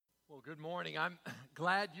Well, good morning. I'm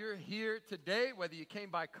glad you're here today, whether you came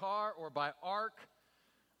by car or by ark.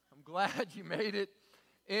 I'm glad you made it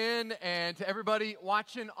in. And to everybody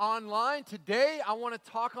watching online, today I want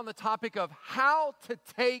to talk on the topic of how to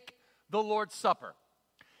take the Lord's Supper.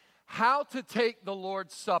 How to take the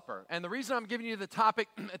Lord's Supper. And the reason I'm giving you the topic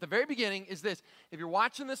at the very beginning is this. If you're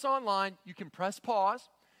watching this online, you can press pause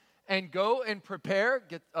and go and prepare,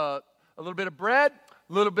 get a little bit of bread,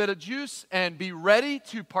 a little bit of juice, and be ready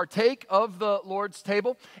to partake of the Lord's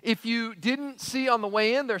table. If you didn't see on the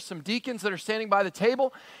way in, there's some deacons that are standing by the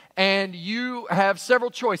table, and you have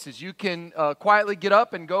several choices. You can quietly get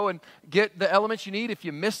up and go and get the elements you need if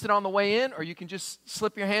you missed it on the way in, or you can just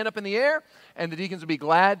slip your hand up in the air, and the deacons will be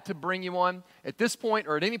glad to bring you one. At this point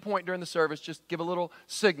or at any point during the service, just give a little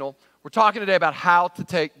signal. We're talking today about how to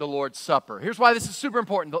take the Lord's Supper. Here's why this is super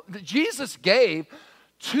important. Jesus gave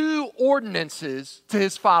two ordinances to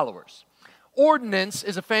his followers. Ordinance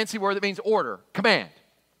is a fancy word that means order, command.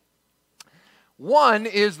 One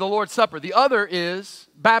is the Lord's Supper. The other is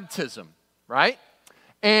baptism, right?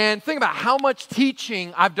 And think about how much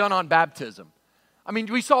teaching I've done on baptism. I mean,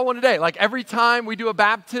 we saw one today. Like every time we do a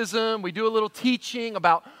baptism, we do a little teaching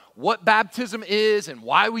about what baptism is and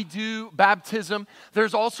why we do baptism.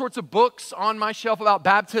 There's all sorts of books on my shelf about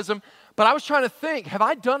baptism. But I was trying to think, have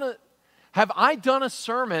I done a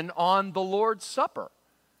sermon on the Lord's Supper?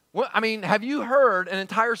 Well, I mean, have you heard an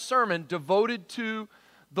entire sermon devoted to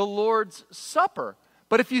the Lord's Supper?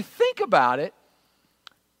 But if you think about it,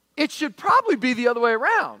 it should probably be the other way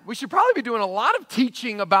around. We should probably be doing a lot of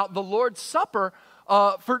teaching about the Lord's Supper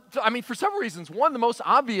for several reasons. One, the most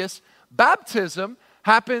obvious, baptism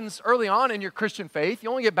happens early on in your Christian faith. You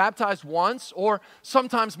only get baptized once or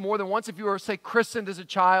sometimes more than once if you were, say, christened as a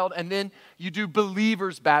child, and then you do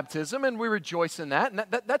believer's baptism, and we rejoice in that, and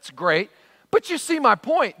that's great. But you see my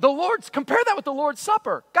point. Compare that with the Lord's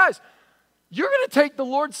Supper. Guys, you're going to take the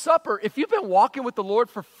Lord's Supper. If you've been walking with the Lord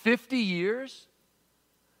for 50 years,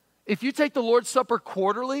 if you take the Lord's Supper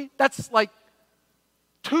quarterly, that's like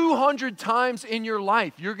 200 times in your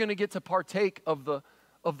life you're going to get to partake of the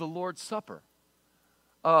Lord's Supper.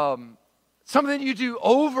 Something you do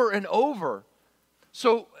over and over.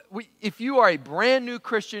 So if you are a brand new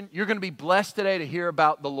Christian, you're going to be blessed today to hear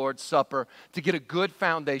about the Lord's Supper, to get a good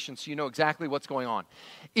foundation so you know exactly what's going on.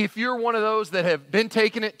 If you're one of those that have been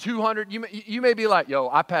taking it 200, you may be like, yo,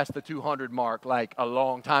 I passed the 200 mark like a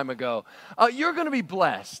long time ago. You're going to be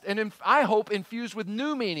blessed, and I hope infused with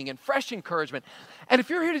new meaning and fresh encouragement. And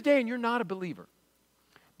if you're here today and you're not a believer,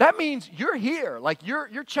 that means you're here, like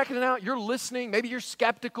you're checking it out, you're listening, maybe you're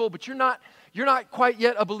skeptical, but you're not quite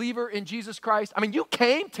yet a believer in Jesus Christ. I mean, you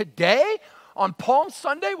came today on Palm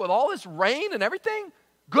Sunday with all this rain and everything.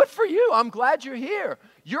 Good for you. I'm glad you're here.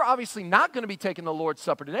 You're obviously not going to be taking the Lord's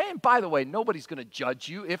Supper today. And by the way, nobody's going to judge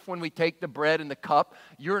you if when we take the bread and the cup,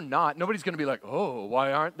 you're not. Nobody's going to be like, oh,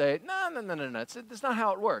 why aren't they? No. That's not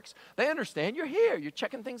how it works. They understand you're here. You're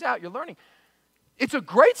checking things out. You're learning. It's a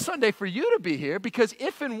great Sunday for you to be here because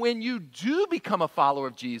if and when you do become a follower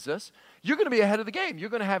of Jesus, you're going to be ahead of the game.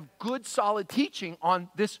 You're going to have good, solid teaching on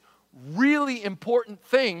this really important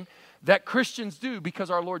thing that Christians do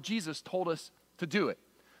because our Lord Jesus told us to do it.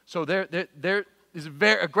 So there is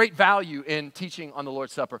a great value in teaching on the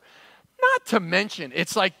Lord's Supper. Not to mention,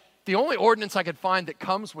 it's like the only ordinance I could find that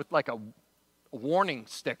comes with like a warning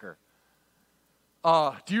sticker.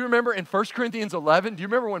 Do you remember in 1 Corinthians 11, do you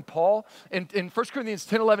remember when Paul, in 1 Corinthians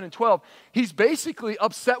 10, 11, and 12, he's basically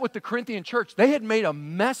upset with the Corinthian church. They had made a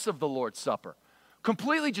mess of the Lord's Supper,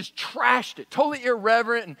 completely just trashed it, totally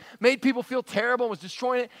irreverent, and made people feel terrible and was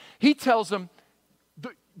destroying it. He tells them,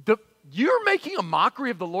 you're making a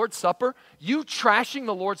mockery of the Lord's Supper. You trashing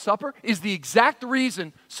the Lord's Supper is the exact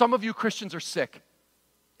reason some of you Christians are sick.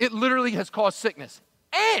 It literally has caused sickness.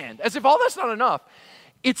 And, as if all that's not enough,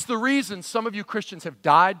 it's the reason some of you Christians have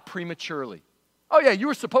died prematurely. Oh yeah, you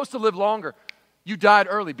were supposed to live longer. You died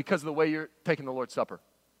early because of the way you're taking the Lord's Supper.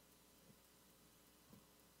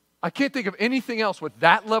 I can't think of anything else with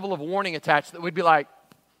that level of warning attached that we'd be like,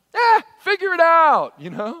 figure it out,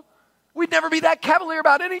 you know? We'd never be that cavalier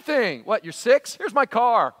about anything. What, you're 6? Here's my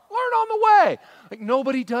car. Learn on the way. Like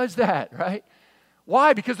nobody does that, right?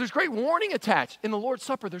 Why? Because there's great warning attached. In the Lord's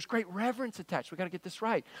Supper, there's great reverence attached. We got to get this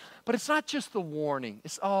right. But it's not just the warning.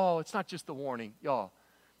 It's not just the warning. Y'all,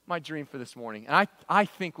 my dream for this morning, and I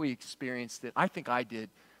think we experienced it. I think I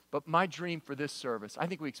did. But my dream for this service, I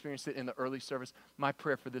think we experienced it in the early service. My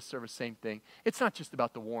prayer for this service, same thing. It's not just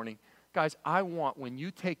about the warning. Guys, I want when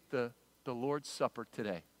you take the Lord's Supper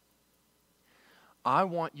today, I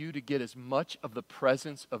want you to get as much of the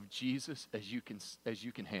presence of Jesus as you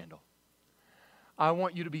can handle. I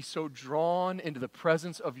want you to be so drawn into the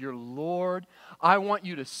presence of your Lord. I want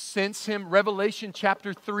you to sense Him. Revelation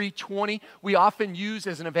chapter 3:20, we often use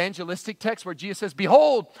as an evangelistic text where Jesus says,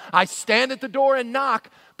 behold, I stand at the door and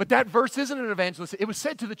knock. But that verse isn't an evangelistic. It was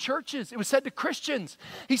said to the churches. It was said to Christians.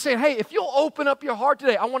 He's saying, hey, if you'll open up your heart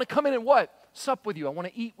today, I want to come in and what? Sup with you. I want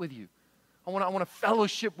to eat with you. I want to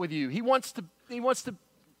fellowship with you. He wants to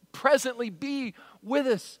presently be with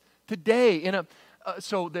us today in a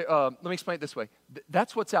let me explain it this way.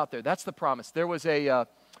 That's what's out there. That's the promise. There was a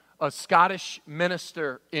Scottish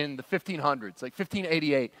minister in the 1500s, like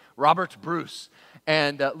 1588, Robert Bruce.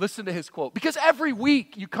 And listen to his quote. Because every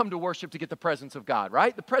week you come to worship to get the presence of God,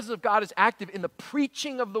 right? The presence of God is active in the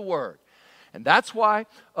preaching of the word. And that's why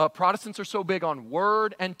Protestants are so big on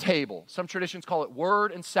word and table. Some traditions call it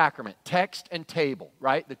word and sacrament, text and table,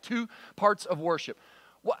 right? The two parts of worship.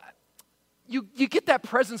 You get that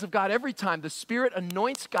presence of God every time the Spirit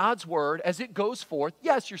anoints God's word as it goes forth.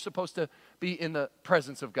 Yes, you're supposed to be in the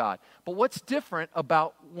presence of God. But what's different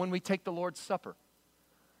about when we take the Lord's Supper?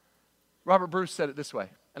 Robert Bruce said it this way,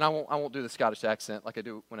 and I won't do the Scottish accent like I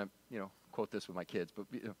do when I quote this with my kids. But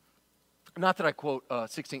not that I quote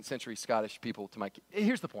 16th century Scottish people to my kids.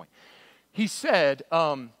 Here's the point. He said,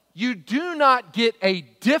 you do not get a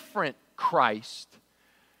different Christ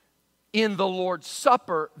in the Lord's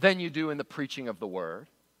Supper than you do in the preaching of the word.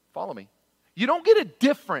 Follow me. You don't get a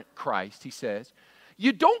different Christ, he says.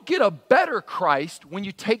 You don't get a better Christ when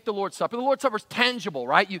you take the Lord's Supper. The Lord's Supper is tangible,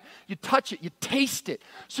 right? You touch it, you taste it.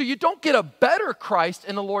 So you don't get a better Christ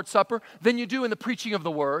in the Lord's Supper than you do in the preaching of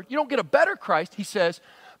the word. You don't get a better Christ, he says,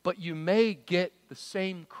 but you may get the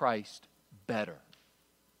same Christ better.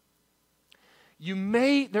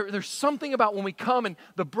 There's something about when we come and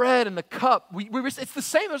the bread and the cup, it's the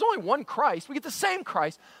same. There's only one Christ. We get the same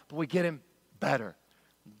Christ, but we get Him better.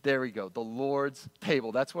 There we go, the Lord's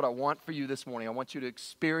table. That's what I want for you this morning. I want you to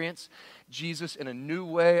experience Jesus in a new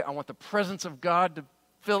way. I want the presence of God to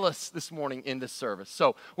fill us this morning in this service.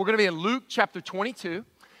 So we're going to be in Luke chapter 22.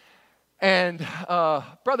 And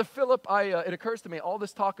Brother Philip, it occurs to me, all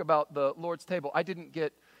this talk about the Lord's table, I didn't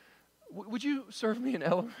get, would you serve me an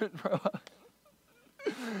element, bro?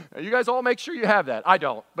 You guys all make sure you have that. I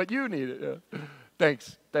don't, but you need it. Yeah.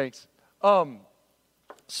 Thanks.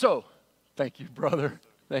 So, thank you, brother.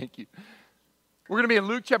 Thank you. We're going to be in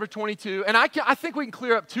Luke chapter 22, and I think we can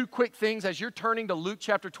clear up two quick things as you're turning to Luke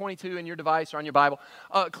chapter 22 in your device or on your Bible.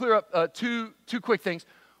 Clear up two quick things.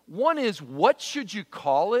 One is, what should you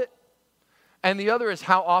call it? And the other is,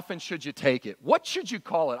 how often should you take it? What should you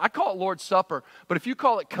call it? I call it Lord's Supper, but if you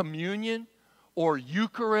call it communion or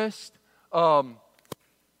Eucharist,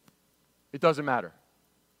 it doesn't matter.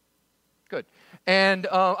 Good. And, they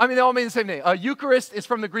all mean the same thing. Eucharist is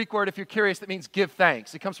from the Greek word, if you're curious, that means give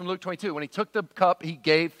thanks. It comes from Luke 22. When he took the cup, he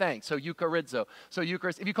gave thanks. So eucharizo. So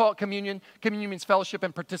Eucharist. If you call it communion, communion means fellowship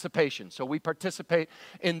and participation. So we participate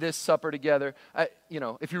in this supper together.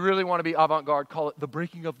 If you really want to be avant-garde, call it the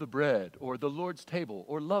breaking of the bread or the Lord's table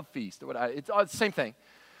or love feast. Or whatever. It's the same thing.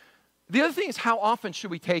 The other thing is, how often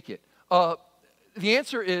should we take it? The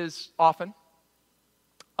answer is often.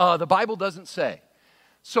 The Bible doesn't say.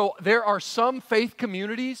 So there are some faith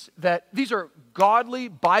communities that these are godly,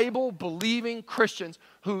 Bible-believing Christians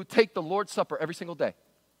who take the Lord's Supper every single day.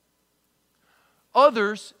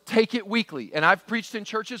 Others take it weekly. And I've preached in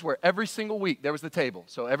churches where every single week there was the table.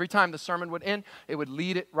 So every time the sermon would end, it would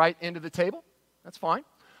lead it right into the table. That's fine.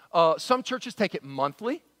 Some churches take it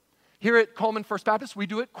monthly. Here at Coleman First Baptist, we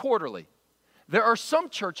do it quarterly. There are some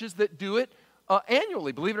churches that do it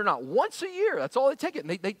annually, believe it or not, once a year. That's all they take it.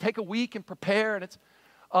 And they take a week and prepare, and it's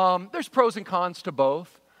there's pros and cons to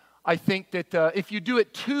both. I think that if you do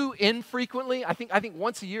it too infrequently, I think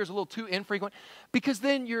once a year is a little too infrequent, because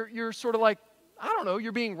then you're sort of like, I don't know,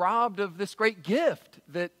 you're being robbed of this great gift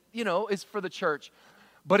that, is for the church.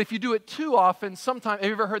 But if you do it too often, sometimes, have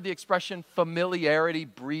you ever heard the expression, familiarity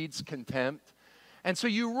breeds contempt? And so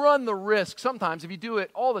you run the risk sometimes, if you do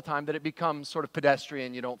it all the time, that it becomes sort of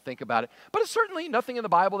pedestrian, you don't think about it. But it's certainly nothing in the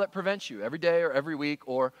Bible that prevents you every day or every week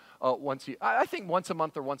or once a year. I think once a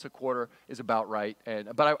month or once a quarter is about right.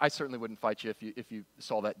 But I certainly wouldn't fight you if you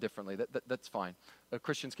saw that differently. That's fine.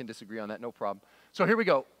 Christians can disagree on that, no problem. So here we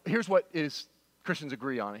go. Here's what Christians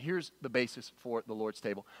agree on. And here's the basis for the Lord's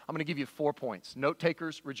table. I'm going to give you 4 points. Note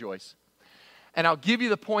takers, rejoice. And I'll give you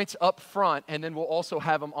the points up front, and then we'll also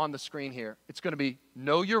have them on the screen here. It's going to be,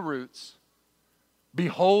 know your roots,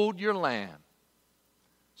 behold your Lamb,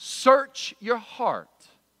 search your heart,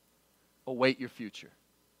 await your future.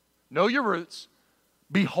 Know your roots,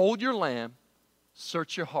 behold your Lamb,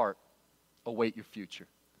 search your heart, await your future.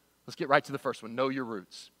 Let's get right to the first one, know your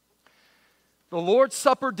roots. The Lord's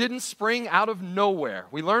Supper didn't spring out of nowhere.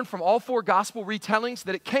 We learn from all four gospel retellings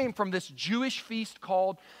that it came from this Jewish feast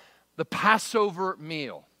called the Passover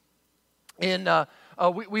meal. And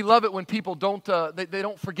we love it when people don't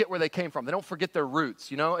forget where they came from. They don't forget their roots,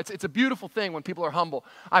 you know. It's a beautiful thing when people are humble.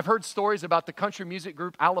 I've heard stories about the country music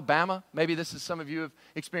group Alabama. Maybe some of you have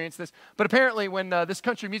experienced this. But apparently when this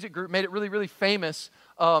country music group made it really, really famous,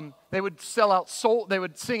 they would they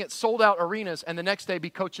would sing at sold-out arenas, and the next day be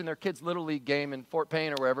coaching their kids' Little League game in Fort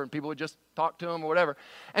Payne or wherever, and people would just talk to them or whatever.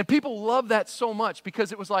 And people loved that so much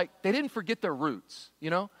because it was like they didn't forget their roots, you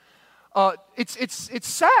know. It's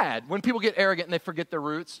sad when people get arrogant and they forget their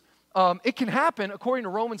roots. It can happen, according to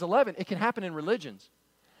Romans 11, it can happen in religions.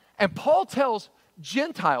 And Paul tells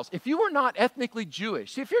Gentiles, if you are not ethnically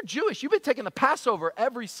Jewish, see, if you're Jewish, you've been taking the Passover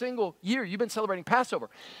every single year. You've been celebrating Passover.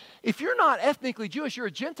 If you're not ethnically Jewish, you're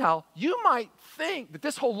a Gentile, you might think that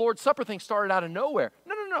this whole Lord's Supper thing started out of nowhere.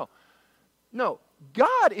 No.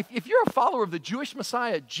 God, if you're a follower of the Jewish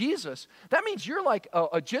Messiah, Jesus, that means you're like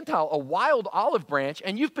a Gentile, a wild olive branch,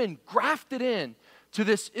 and you've been grafted in to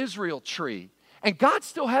this Israel tree. And God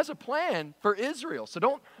still has a plan for Israel. So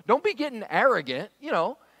don't be getting arrogant, you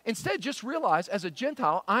know. Instead, just realize, as a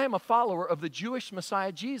Gentile, I am a follower of the Jewish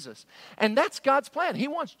Messiah, Jesus. And that's God's plan. He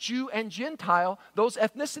wants Jew and Gentile, those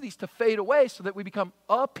ethnicities, to fade away so that we become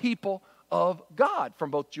a people of God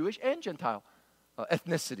from both Jewish and Gentile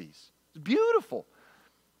ethnicities. It's beautiful.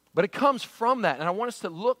 But it comes from that. And I want us to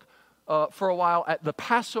look for a while at the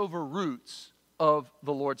Passover roots of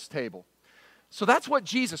the Lord's table. So that's what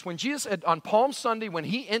when Jesus, on Palm Sunday, when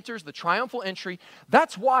he enters the triumphal entry,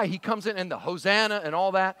 that's why he comes in and the Hosanna and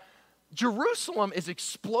all that. Jerusalem is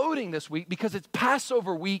exploding this week because it's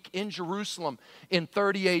Passover week in Jerusalem in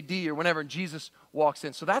 30 AD or whenever Jesus walks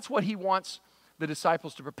in. So that's what he wants the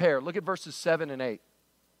disciples to prepare. Look at verses 7 and 8.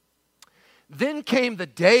 Then came the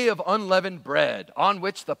day of unleavened bread, on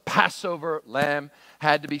which the Passover lamb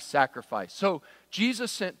had to be sacrificed. So Jesus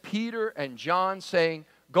sent Peter and John saying,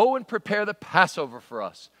 go and prepare the Passover for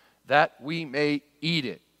us, that we may eat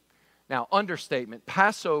it. Now, understatement,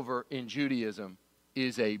 Passover in Judaism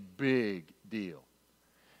is a big deal.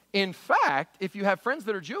 In fact, if you have friends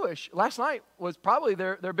that are Jewish, last night was probably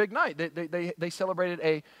their big night. They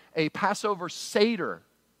celebrated a Passover Seder.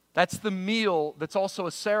 That's the meal that's also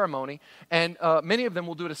a ceremony. And many of them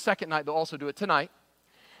will do it a second night. They'll also do it tonight.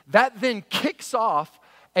 That then kicks off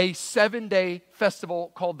a 7-day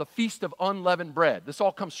festival called the Feast of Unleavened Bread. This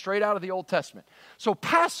all comes straight out of the Old Testament. So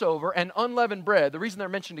Passover and unleavened bread, the reason they're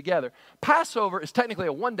mentioned together, Passover is technically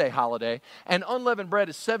a 1-day holiday, and unleavened bread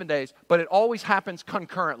is 7 days, but it always happens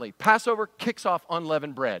concurrently. Passover kicks off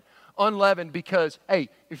unleavened bread. Unleavened because, hey,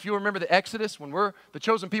 if you remember the Exodus, when the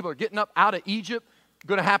chosen people are getting up out of Egypt,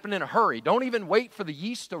 going to happen in a hurry. Don't even wait for the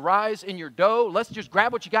yeast to rise in your dough. Let's just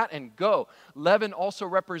grab what you got and go. Leaven also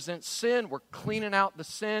represents sin. We're cleaning out the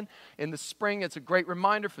sin. In the spring, it's a great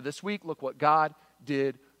reminder for this week. Look what God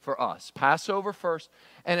did for us. Passover first,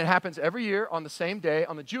 and it happens every year on the same day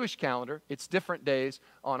on the Jewish calendar. It's different days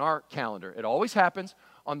on our calendar. It always happens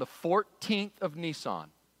on the 14th of Nisan.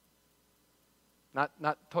 Not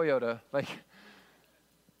Toyota, like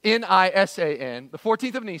Nisan, the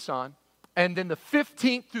 14th of Nisan. And then the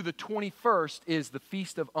 15th through the 21st is the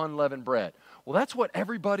Feast of Unleavened Bread. Well, that's what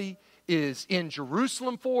everybody is in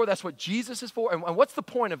Jerusalem for. That's what Jesus is for. And what's the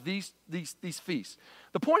point of these feasts?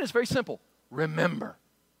 The point is very simple. Remember.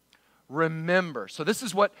 Remember. So this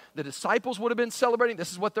is what the disciples would have been celebrating.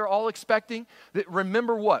 This is what they're all expecting.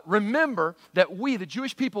 Remember what? Remember that we, the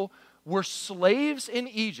Jewish people, were slaves in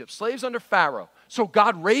Egypt, slaves under Pharaoh. So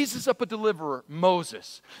God raises up a deliverer,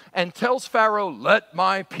 Moses, and tells Pharaoh, let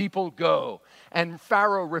my people go. And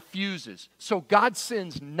Pharaoh refuses. So God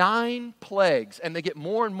sends 9 plagues, and they get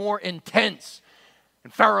more and more intense.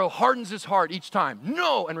 And Pharaoh hardens his heart each time,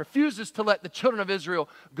 no, and refuses to let the children of Israel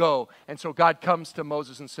go. And so God comes to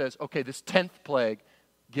Moses and says, okay, this 10th plague,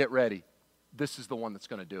 get ready. This is the one that's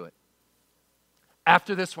going to do it.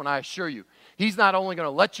 After this one, I assure you, he's not only going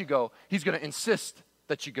to let you go, he's going to insist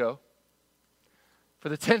that you go. For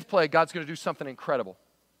the 10th plague, God's going to do something incredible.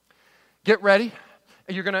 Get ready.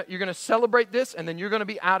 You're going to celebrate this, and then you're going to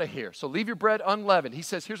be out of here. So leave your bread unleavened. He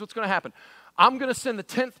says, here's what's going to happen. I'm going to send the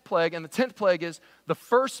 10th plague, and the 10th plague is the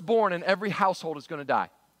firstborn in every household is going to die.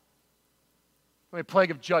 A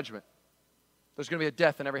plague of judgment. There's going to be a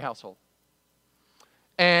death in every household.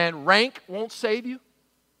 And rank won't save you.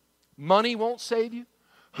 Money won't save you.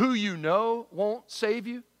 Who you know won't save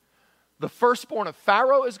you. The firstborn of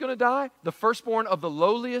Pharaoh is going to die. The firstborn of the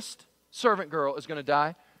lowliest servant girl is going to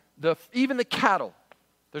die. Even the cattle,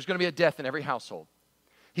 there's going to be a death in every household.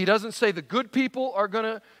 He doesn't say the good people are going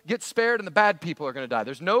to get spared and the bad people are going to die.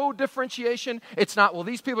 There's no differentiation. It's not, well,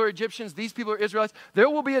 these people are Egyptians, these people are Israelites. There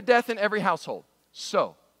will be a death in every household.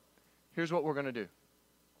 So, here's what we're going to do.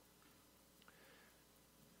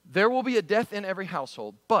 There will be a death in every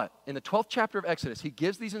household, but in the 12th chapter of Exodus, he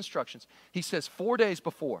gives these instructions. He says 4 days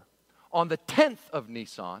before, on the 10th of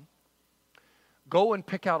Nisan, go and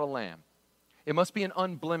pick out a lamb. It must be an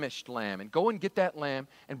unblemished lamb. And go and get that lamb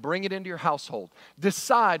and bring it into your household.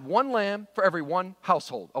 Decide one lamb for every one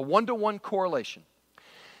household, a 1-to-1 correlation.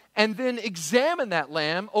 And then examine that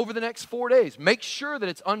lamb over the next 4 days. Make sure that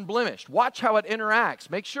it's unblemished. Watch how it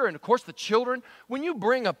interacts. Make sure. And of course, the children, when you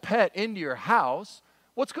bring a pet into your house,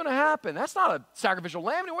 what's going to happen? That's not a sacrificial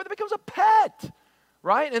lamb anymore. That becomes a pet,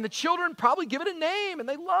 right? And the children probably give it a name, and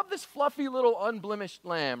they love this fluffy little unblemished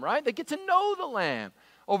lamb, right? They get to know the lamb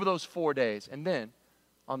over those 4 days. And then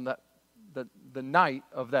on the night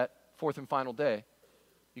of that fourth and final day,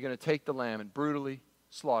 you're going to take the lamb and brutally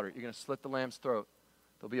slaughter it. You're going to slit the lamb's throat.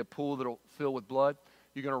 There'll be a pool that'll fill with blood.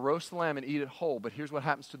 You're going to roast the lamb and eat it whole. But here's what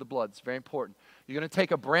happens to the blood. It's very important. You're going to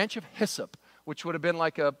take a branch of hyssop, which would have been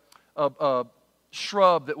like a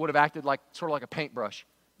shrub that would have acted like sort of like a paintbrush.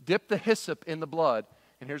 Dip the hyssop in the blood,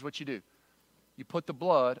 and here's what you do. You put the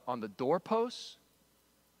blood on the doorposts.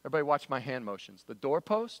 Everybody watch my hand motions. The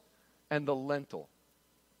doorpost and the lintel.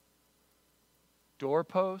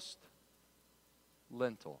 Doorpost,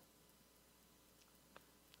 lintel.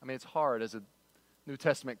 I mean, it's hard as a New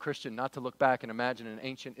Testament Christian not to look back and imagine an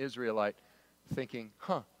ancient Israelite thinking,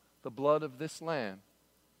 the blood of this lamb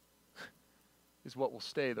is what will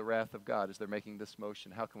stay the wrath of God as they're making this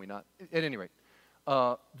motion. How can we not? At any rate,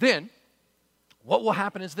 then what will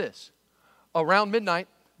happen is this. Around midnight,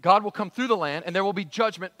 God will come through the land, and there will be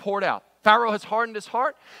judgment poured out. Pharaoh has hardened his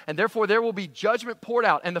heart, and therefore there will be judgment poured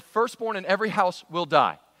out, and the firstborn in every house will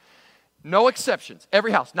die. No exceptions.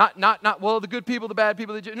 Every house. Not well, the good people, the bad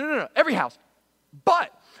people. No. Every house.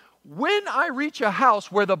 But when I reach a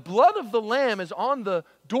house where the blood of the lamb is on the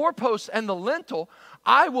doorposts and the lintel,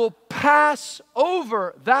 I will pass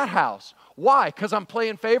over that house. Why? Because I'm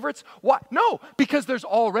playing favorites? Why? No, because there's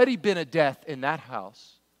already been a death in that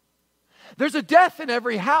house. There's a death in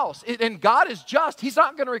every house, and God is just. He's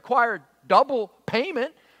not going to require double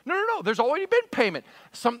payment. No. There's already been payment.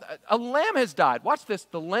 A lamb has died. Watch this.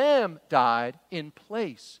 The lamb died in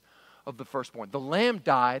place of the firstborn. The lamb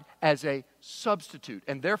died as a substitute,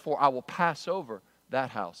 and therefore I will pass over that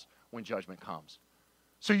house when judgment comes.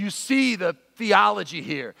 So you see the theology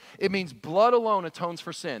here. It means blood alone atones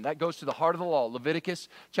for sin. That goes to the heart of the law. Leviticus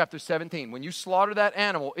chapter 17. When you slaughter that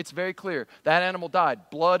animal, it's very clear. That animal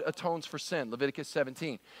died. Blood atones for sin. Leviticus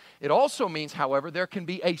 17. It also means, however, there can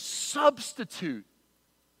be a substitute.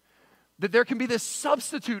 That there can be this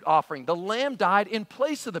substitute offering. The lamb died in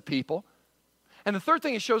place of the people. And the third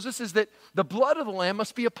thing it shows us is that the blood of the lamb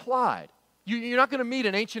must be applied. You're not going to meet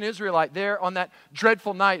an ancient Israelite there on that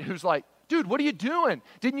dreadful night who's like, dude, what are you doing?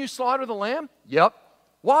 Didn't you slaughter the lamb? Yep.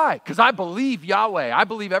 Why? Because I believe Yahweh. I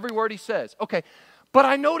believe every word he says. Okay, but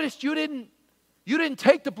I noticed you didn't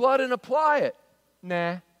take the blood and apply it.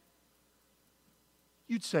 Nah.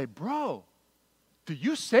 You'd say, bro, do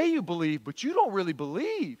you say you believe, but you don't really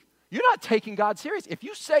believe? You're not taking God serious. If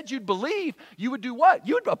you said you'd believe, you would do what?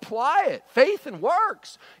 You would apply it. Faith and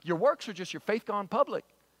works. Your works are just your faith gone public.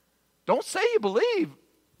 Don't say you believe.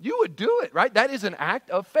 You would do it, right? That is an act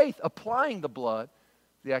of faith. Applying the blood,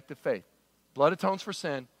 the act of faith. Blood atones for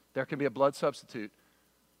sin. There can be a blood substitute.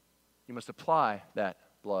 You must apply that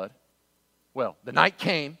blood. Well, the night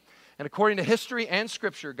came, and according to history and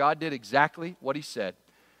Scripture, God did exactly what he said.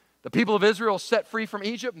 The people of Israel set free from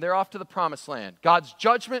Egypt, and they're off to the promised land. God's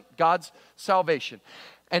judgment, God's salvation.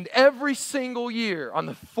 And every single year, on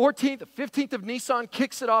the 14th, the 15th of Nisan,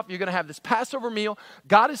 kicks it off. You're going to have this Passover meal.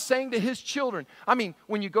 God is saying to his children, I mean,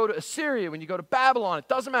 when you go to Assyria, when you go to Babylon, it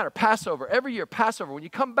doesn't matter. Passover, every year, Passover. When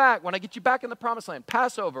you come back, when I get you back in the promised land,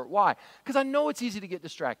 Passover. Why? Because I know it's easy to get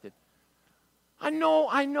distracted. I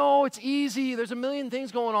know, it's easy. There's a million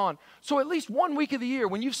things going on. So at least 1 week of the year,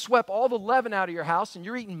 when you've swept all the leaven out of your house and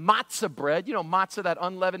you're eating matzah bread, you know matzah, that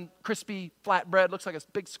unleavened, crispy, flat bread, looks like a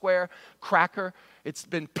big square cracker. It's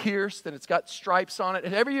been pierced and it's got stripes on it.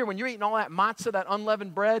 And every year when you're eating all that matzah, that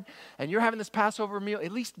unleavened bread, and you're having this Passover meal,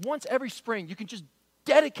 at least once every spring, you can just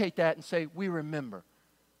dedicate that and say, we remember,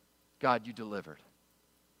 God, you delivered.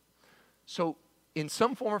 So in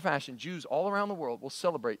some form or fashion, Jews all around the world will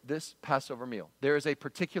celebrate this Passover meal. There is a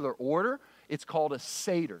particular order. It's called a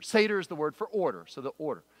Seder. Seder is the word for order, so the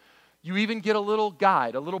order. You even get a little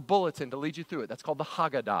guide, a little bulletin to lead you through it. That's called the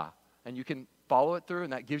Haggadah. And you can follow it through,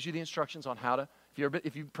 and that gives you the instructions on how to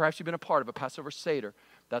Perhaps you've been a part of a Passover Seder,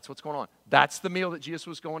 that's what's going on. That's the meal that Jesus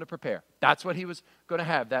was going to prepare. That's what he was going to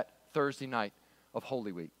have that Thursday night of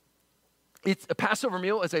Holy Week. A Passover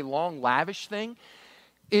meal is a long, lavish thing.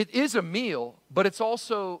 It is a meal, but it's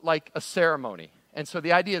also like a ceremony. And so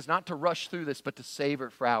the idea is not to rush through this, but to savor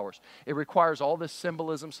it for hours. It requires all this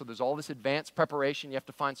symbolism, so there's all this advanced preparation. You have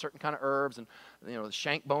to find certain kind of herbs and, the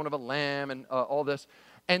shank bone of a lamb and all this.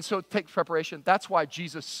 And so it takes preparation. That's why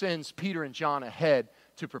Jesus sends Peter and John ahead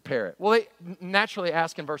to prepare it. Well, they naturally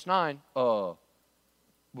ask in verse 9,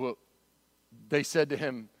 they said to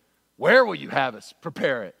him, where will you have us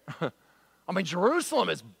prepare it? I mean, Jerusalem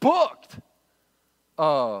is booked.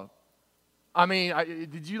 Did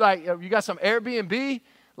you you got some Airbnb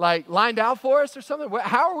lined out for us or something?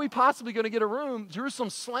 How are we possibly going to get a room?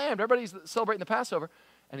 Jerusalem's slammed. Everybody's celebrating the Passover.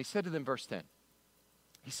 And he said to them, verse 10,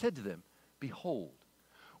 he said to them, behold,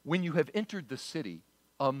 when you have entered the city,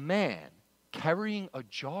 a man carrying a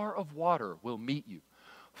jar of water will meet you.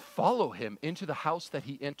 Follow him into the house that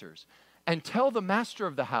he enters and tell the master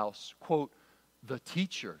of the house, quote, the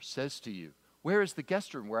teacher says to you, where is the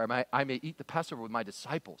guest room where I may eat the Passover with my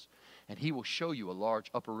disciples? And he will show you a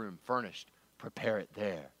large upper room furnished. Prepare it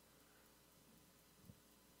there.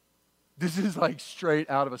 This is like straight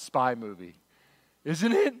out of a spy movie,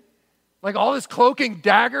 isn't it? Like all this cloak and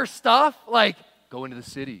dagger stuff. Like, go into the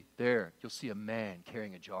city. There, you'll see a man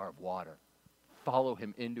carrying a jar of water. Follow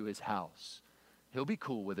him into his house. He'll be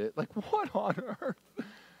cool with it. Like, what on earth?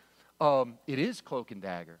 It is cloak and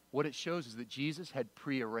dagger. What it shows is that Jesus had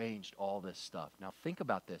prearranged all this stuff. Now think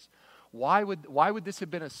about this. Why would this have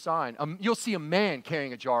been a sign? You'll see a man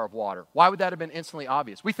carrying a jar of water. Why would that have been instantly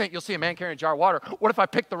obvious? We think you'll see a man carrying a jar of water. What if I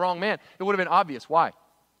picked the wrong man? It would have been obvious. Why?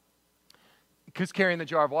 Because carrying the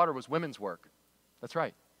jar of water was women's work. That's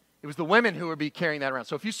right. It was the women who would be carrying that around.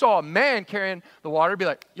 So if you saw a man carrying the water, it'd be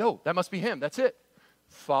like, yo, that must be him. That's it.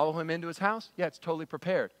 Follow him into his house? Yeah, it's totally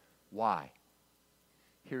prepared. Why?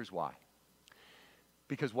 Here's why.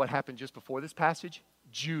 Because what happened just before this passage?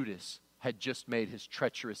 Judas had just made his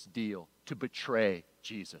treacherous deal to betray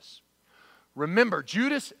Jesus. Remember,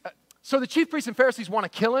 Judas, so the chief priests and Pharisees want to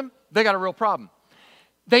kill him. They got a real problem.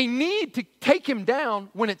 They need to take him down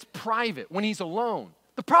when it's private, when he's alone.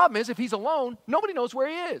 The problem is if he's alone, nobody knows where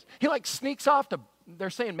he is. He sneaks off to,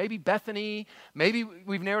 they're saying maybe Bethany, maybe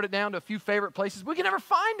we've narrowed it down to a few favorite places. We can never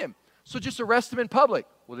find him. So just arrest him in public.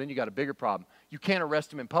 Well, then you got a bigger problem. You can't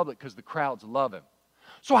arrest him in public because the crowds love him.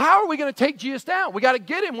 So how are we going to take Jesus down? We got to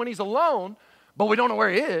get him when he's alone, but we don't know where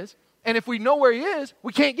he is. And if we know where he is,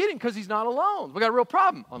 we can't get him because he's not alone. We got a real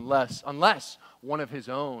problem unless one of his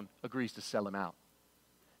own agrees to sell him out.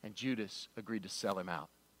 And Judas agreed to sell him out.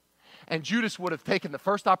 And Judas would have taken the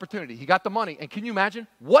first opportunity. He got the money. And can you imagine?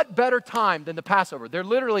 What better time than the Passover? They're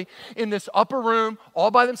literally in this upper room all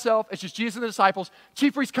by themselves. It's just Jesus and the disciples.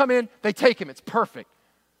 Chief priests come in. They take him. It's perfect.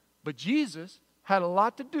 But Jesus had a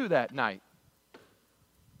lot to do that night.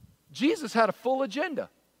 Jesus had a full agenda.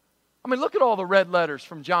 I mean, look at all the red letters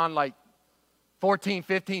from John 14,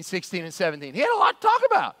 15, 16, and 17. He had a lot to talk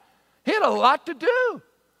about. He had a lot to do.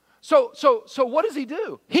 So what does he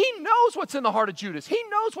do? He knows what's in the heart of Judas. He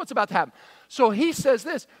knows what's about to happen. So he says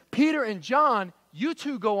this, Peter and John, you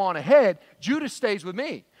two go on ahead. Judas stays with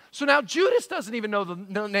me. So now Judas doesn't even know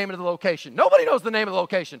the name of the location. Nobody knows the name of the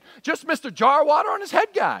location. Just Mr. Jar Water on his head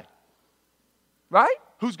guy. Right?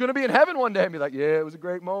 Who's going to be in heaven one day and be like, yeah, it was a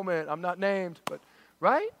great moment. I'm not named. But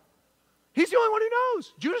right? He's the only one who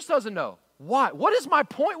knows. Judas doesn't know. Why? What is my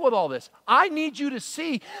point with all this? I need you to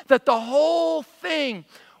see that the whole thing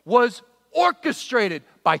was orchestrated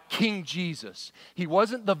by King Jesus. He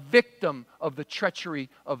wasn't the victim of the treachery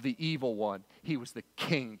of the evil one. He was the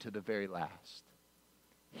king to the very last.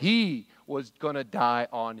 He was going to die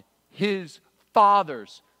on his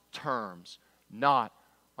Father's terms, not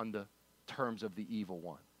on the terms of the evil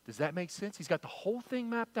one. Does that make sense? He's got the whole thing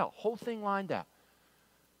mapped out, whole thing lined out.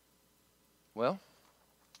 Well,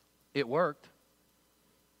 it worked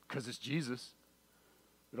because it's Jesus.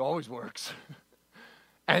 It always works.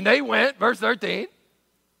 And they went, verse 13,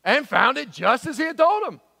 and found it just as he had told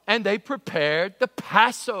them. And they prepared the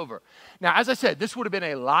Passover. Now, as I said, this would have been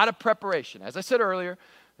a lot of preparation. As I said earlier,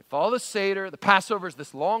 they follow the Seder. The Passover is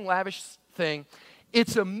this long, lavish thing.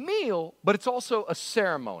 It's a meal, but it's also a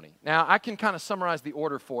ceremony. Now, I can kind of summarize the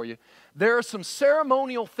order for you. There are some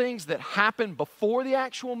ceremonial things that happen before the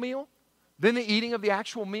actual meal, then the eating of the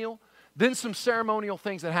actual meal, then some ceremonial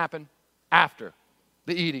things that happen after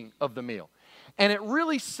the eating of the meal. And it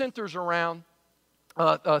really centers around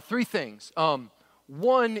three things.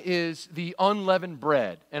 One is the unleavened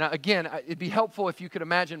bread. And again, it'd be helpful if you could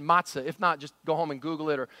imagine matzah. If not, just go home and Google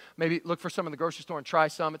it, or maybe look for some in the grocery store and try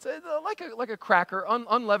some. It's like a cracker,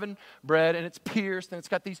 unleavened bread, and it's pierced, and it's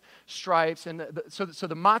got these stripes. And so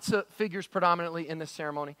the matzah figures predominantly in this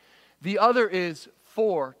ceremony. The other is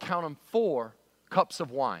 4 cups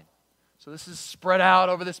of wine. So this is spread out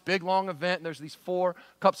over this big, long event, and there's these 4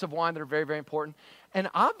 cups of wine that are very, very important. And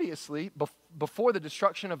obviously, before the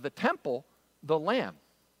destruction of the temple, the lamb.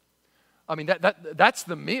 I mean, that's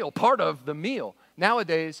the meal, part of the meal.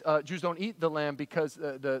 Nowadays, Jews don't eat the lamb because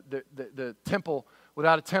the temple,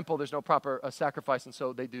 without a temple, there's no proper sacrifice, and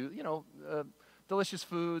so they do, delicious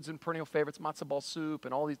foods and perennial favorites, matzo ball soup,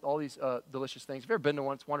 and all these delicious things. If you've ever been to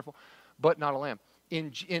one, it's wonderful, but not a lamb.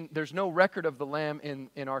 There's no record of the lamb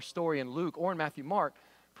in our story in Luke or in Matthew, Mark.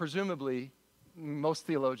 Presumably, most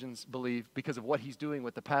theologians believe, because of what he's doing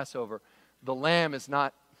with the Passover, the lamb is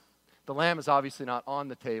obviously not on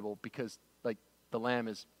the table, because the lamb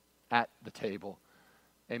is at the table.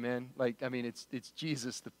 Amen. It's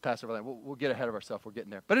Jesus, the Passover lamb. We'll get ahead of ourselves. We're getting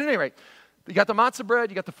there. But at any rate, you got the matzah bread,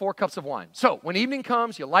 you got the 4 cups of wine. So when evening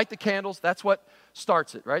comes, you light the candles. That's what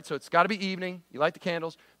starts it, right? So it's got to be evening. You light the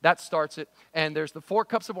candles. That starts it. And there's the 4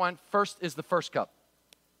 cups of wine. First is the first cup.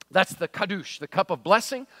 That's the kadush, the cup of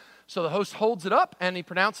blessing. So the host holds it up and he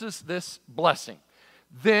pronounces this blessing.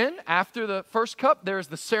 Then, after the first cup, there's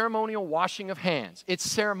the ceremonial washing of hands. It's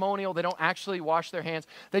ceremonial. They don't actually wash their hands.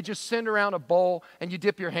 They just send around a bowl, and you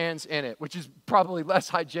dip your hands in it, which is probably less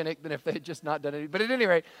hygienic than if they had just not done it. But at any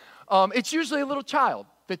rate, it's usually a little child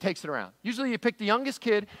that takes it around. Usually you pick the youngest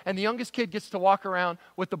kid, and the youngest kid gets to walk around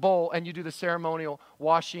with the bowl, and you do the ceremonial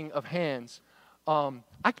washing of hands. I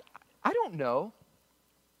don't know.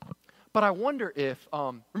 But I wonder if,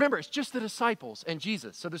 remember, it's just the disciples and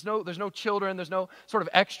Jesus. So there's no children, there's no sort of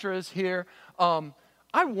extras here.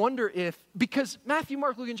 I wonder if, because Matthew,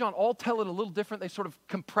 Mark, Luke, and John all tell it a little different. They sort of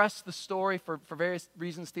compress the story for various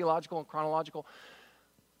reasons, theological and chronological.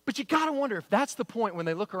 But you got to wonder if that's the point when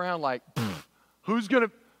they look around like, who's gonna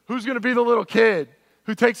be the little kid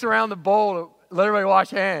who takes around the bowl to let everybody wash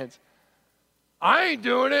hands? I ain't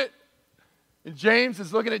doing it. And James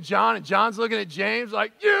is looking at John, and John's looking at James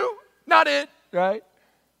like, you. Not it, right?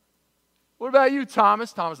 What about you,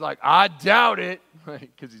 Thomas? Thomas is like, I doubt it.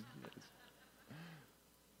 Because he's,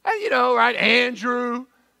 and right? Andrew.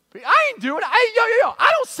 I ain't doing it.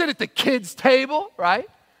 I don't sit at the kids' table, right?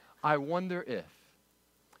 I wonder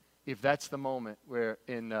if that's the moment where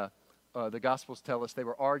in the Gospels tell us they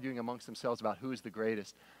were arguing amongst themselves about who is the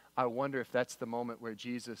greatest. I wonder if that's the moment where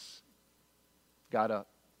Jesus got up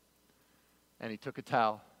and he took a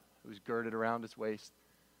towel. It was girded around his waist.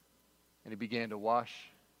 And he began to wash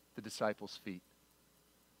the disciples' feet,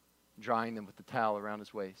 drying them with the towel around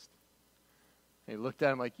his waist. And he looked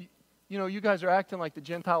at them like, you guys are acting like the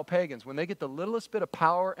Gentile pagans. When they get the littlest bit of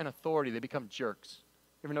power and authority, they become jerks.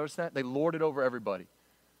 You ever notice that? They lord it over everybody.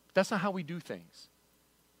 But that's not how we do things.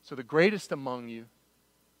 So the greatest among you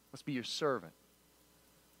must be your servant.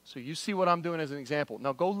 So you see what I'm doing as an example.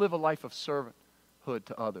 Now go live a life of servanthood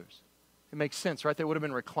to others. It makes sense, right? They would have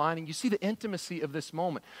been reclining. You see the intimacy of this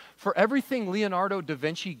moment. For everything Leonardo da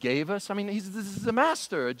Vinci gave us, this is a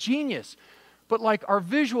master, a genius. But our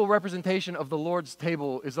visual representation of the Lord's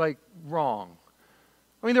table is wrong.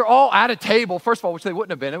 They're all at a table, first of all, which they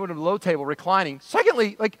wouldn't have been. It would have been a low table, reclining.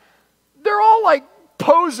 Secondly, they're all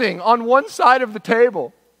posing on one side of the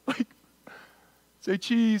table. Say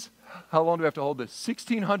cheese. How long do we have to hold this?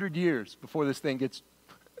 1,600 years before this thing gets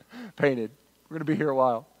painted. We're going to be here a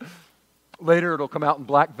while. Later, it'll come out in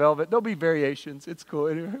black velvet. There'll be variations. It's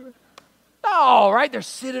cool. No, right? They're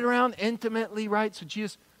sitting around intimately, right? So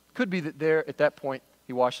Jesus could be that there at that point,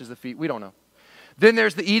 he washes the feet. We don't know. Then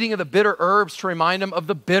there's the eating of the bitter herbs to remind them of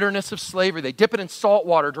the bitterness of slavery. They dip it in salt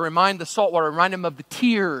water to remind them of the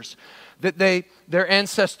tears that their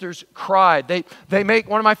ancestors cried. They make,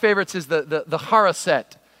 one of my favorites is the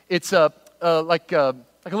haraset. It's like a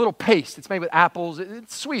little paste. It's made with apples.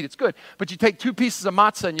 It's sweet. It's good. But you take 2 pieces of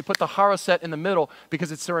matzah and you put the haraset in the middle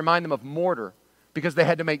because it's to remind them of mortar, because they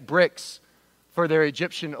had to make bricks for their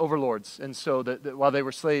Egyptian overlords, and so while they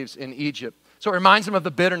were slaves in Egypt. So it reminds them of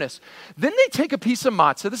the bitterness. Then they take a piece of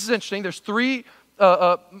matzah. This is interesting. There's 3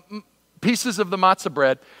 pieces of the matzah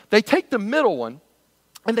bread. They take the middle one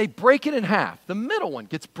and they break it in half. The middle one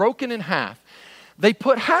gets broken in half. They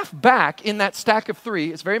put half back in that stack of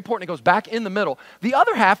 3. It's very important. It goes back in the middle. The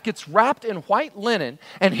other half gets wrapped in white linen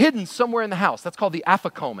and hidden somewhere in the house. That's called the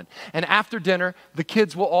afikomen. And after dinner, the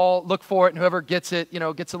kids will all look for it, and whoever gets it,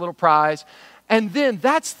 gets a little prize. And then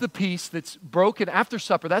that's the piece that's broken after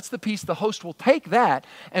supper. That's the piece the host will take that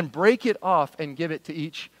and break it off and give it to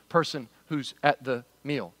each person who's at the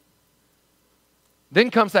meal. Then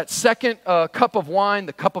comes that second cup of wine,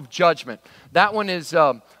 the cup of judgment. That one is,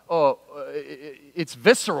 it's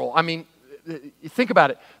visceral. I mean, you think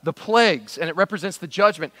about it, the plagues, and it represents the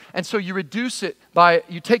judgment. And so you reduce it by,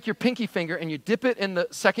 you take your pinky finger and you dip it in the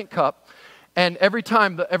second cup, and every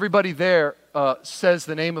time everybody there says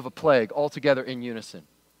the name of a plague all together in unison.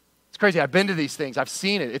 It's crazy. I've been to these things. I've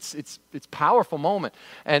seen it. It's a powerful moment.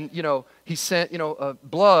 And, he sent,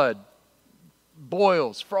 blood,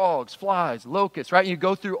 boils, frogs, flies, locusts, right? And you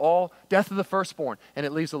go through all death of the firstborn, and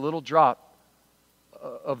it leaves a little drop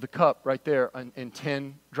of the cup right there in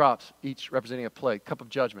 10 drops, each representing a plague, cup of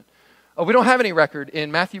judgment. We don't have any record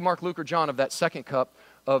in Matthew, Mark, Luke, or John of that second cup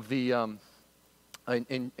of the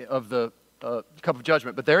cup of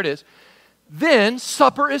judgment, but there it is. Then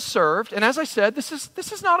supper is served, and as I said, this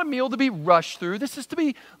is not a meal to be rushed through. This is to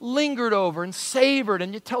be lingered over and savored,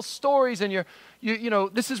 and you tell stories, and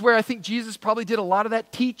this is where I think Jesus probably did a lot of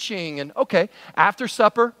that teaching. And okay, after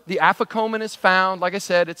supper, the afikomen is found. Like I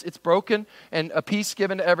said, it's broken and a piece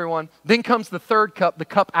given to everyone. Then comes the third cup, the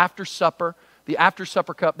cup after supper, the after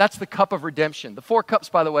supper cup. That's the cup of redemption. The 4 cups,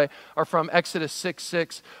 by the way, are from Exodus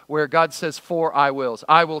 6:6, where God says 4 I wills.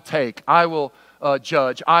 I will take, I will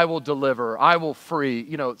judge, I will deliver, I will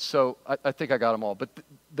free. So I think I got them all. But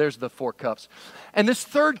there's the 4 cups. And this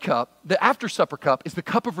third cup, the after supper cup, is the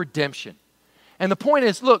cup of redemption. And the point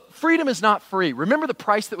is, look, freedom is not free. Remember the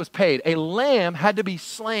price that was paid. A lamb had to be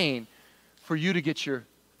slain for you to get your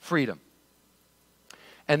freedom.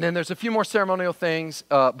 And then there's a few more ceremonial things,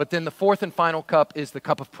 but then the 4th and final cup is the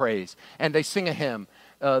cup of praise. And they sing a hymn,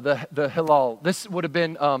 the Hallel. This would have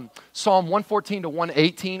been Psalm 114 to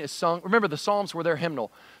 118 is sung. Remember, the Psalms were their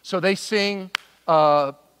hymnal. So they sing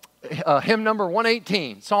hymn number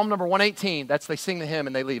 118, Psalm number 118. They sing the hymn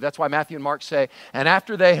and they leave. That's why Matthew and Mark say, and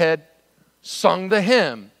after they had sung the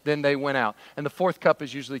hymn, then they went out. And the 4th cup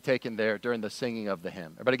is usually taken there during the singing of the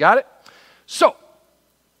hymn. Everybody got it? So,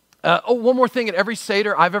 one more thing. At every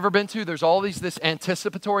Seder I've ever been to, there's always this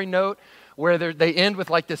anticipatory note where they end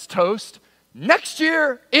with like this toast, next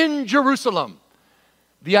year in Jerusalem.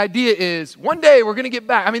 The idea is one day we're going to get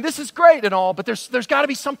back. I mean, this is great and all, but there's got to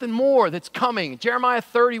be something more that's coming. Jeremiah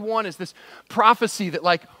 31 is this prophecy that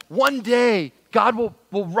like one day God will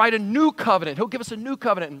write a new covenant. He'll give us a new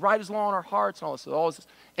covenant and write his law on our hearts and all this. So all this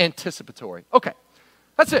anticipatory. Okay,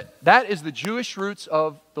 that's it. That is the Jewish roots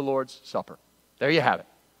of the Lord's Supper. There you have it.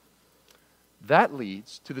 That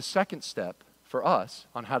leads to the second step for us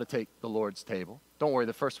on how to take the Lord's table. Don't worry,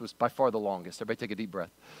 the first was by far the longest. Everybody take a deep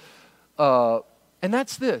breath. And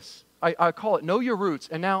that's this. I call it know your roots.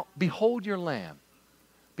 And now behold your lamb.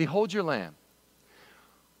 Behold your lamb.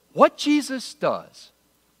 What Jesus does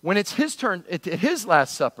when it's his turn at his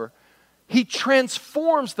Last Supper, he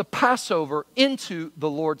transforms the Passover into the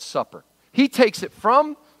Lord's Supper. He takes it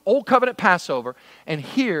from Old Covenant Passover, and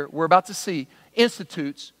here we're about to see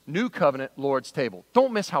institutes New Covenant Lord's table.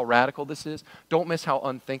 Don't miss how radical this is. Don't miss how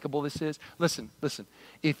unthinkable this is. Listen.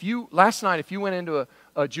 Last night, if you went into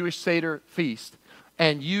a Jewish Seder feast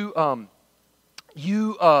and you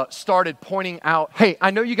started pointing out, hey, I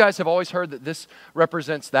know you guys have always heard that this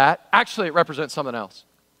represents that. Actually, it represents something else.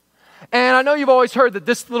 And I know you've always heard that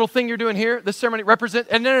this little thing you're doing here, this ceremony represents,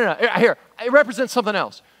 and no, here, it represents something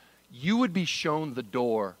else. You would be shown the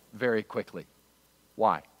door very quickly.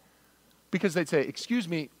 Why? Because they'd say, excuse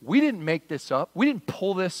me, we didn't make this up. We didn't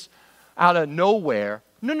pull this out of nowhere.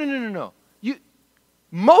 No.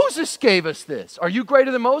 Moses gave us this. Are you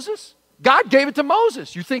greater than Moses? God gave it to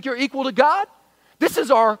Moses. You think you're equal to God? This is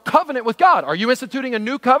our covenant with God. Are you instituting a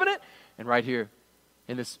new covenant? And right here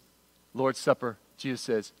in this Lord's Supper, Jesus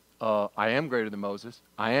says, I am greater than Moses.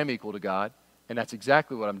 I am equal to God. And that's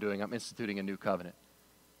exactly what I'm doing. I'm instituting a new covenant.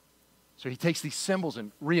 So he takes these symbols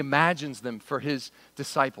and reimagines them for his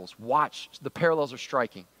disciples. Watch, the parallels are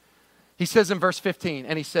striking. He says in verse 15,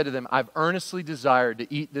 and he said to them, I've earnestly desired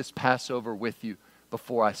to eat this Passover with you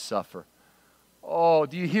before I suffer. Oh,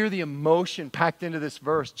 do you hear the emotion packed into this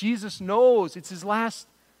verse? Jesus knows it's his last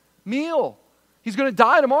meal. He's going to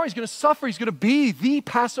die tomorrow. He's going to suffer. He's going to be the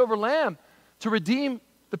Passover lamb to redeem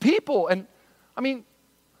the people. And I mean,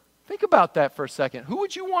 think about that for a second. Who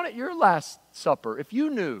would you want at your Last Supper if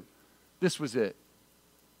you knew this was it?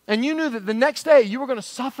 And you knew that the next day you were going to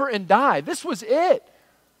suffer and die. This was it.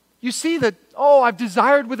 You see that, I've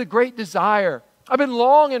desired with a great desire. I've been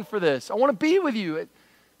longing for this. I want to be with you.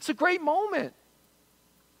 It's a great moment.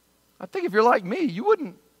 I think if you're like me, you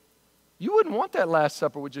wouldn't want that Last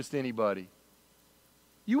Supper with just anybody.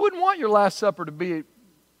 You wouldn't want your Last Supper to be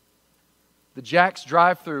the Jack's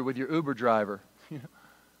drive-thru with your Uber driver. I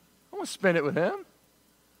want to spend it with him.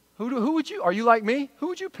 Who would you? Are you like me? Who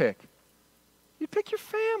would you pick? You'd pick your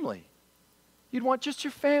family. You'd want just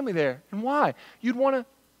your family there. And why? You'd want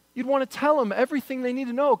to tell them everything they need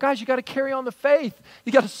to know. Guys, you got to carry on the faith.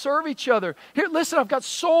 You got to serve each other. Here, listen, I've got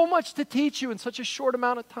so much to teach you in such a short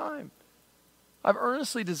amount of time. I've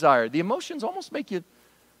earnestly desired. The emotions almost make you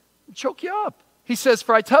choke you up. He says,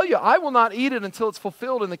 for I tell you, I will not eat it until it's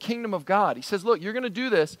fulfilled in the kingdom of God. He says, look, you're going to do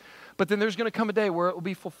this, but then there's going to come a day where it will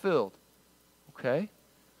be fulfilled. Okay?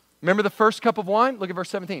 Remember the first cup of wine? Look at verse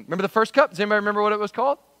 17. Remember the first cup? Does anybody remember what it was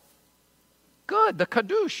called? Good, the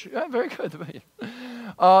kadosh. Yeah, very good.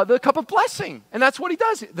 The cup of blessing. And that's what he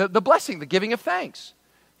does. The blessing, the giving of thanks.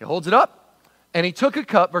 He holds it up. And he took a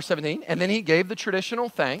cup, verse 17, and then he gave the traditional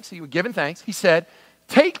thanks. He was giving thanks. He said,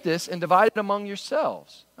 take this and divide it among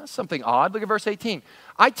yourselves. That's something odd. Look at verse 18.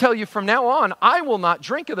 I tell you from now on, I will not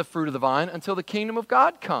drink of the fruit of the vine until the kingdom of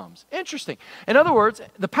God comes. Interesting. In other words,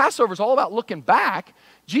 the Passover is all about looking back.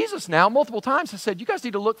 Jesus now, multiple times, has said, you guys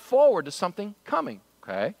need to look forward to something coming.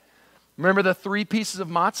 Okay? Remember the 3 pieces of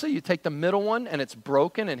matzah? You take the middle one and it's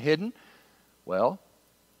broken and hidden. Well,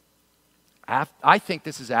 I think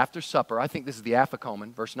this is after supper. I think this is the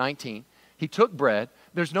Afikomen, verse 19. He took bread.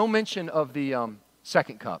 There's no mention of the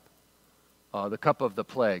second cup, the cup of the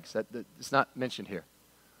plagues. It's not mentioned here.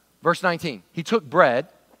 Verse 19, he took bread,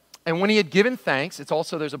 and when he had given thanks,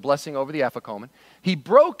 there's a blessing over the Afikomen, he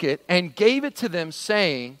broke it and gave it to them,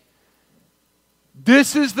 saying,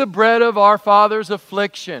 this is the bread of our father's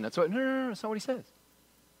affliction. That's not what he says.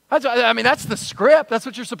 That's the script. That's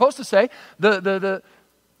what you're supposed to say. The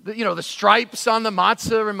stripes on the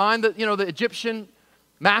matzah remind that, the Egyptian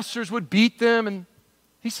masters would beat them. And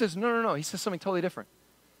he says, no. He says something totally different.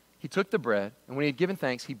 He took the bread, and when he had given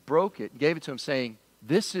thanks, he broke it and gave it to him, saying,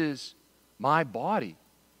 this is my body,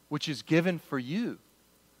 which is given for you.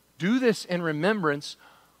 Do this in remembrance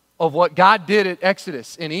of what God did at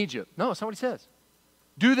Exodus in Egypt. No, that's not what he says.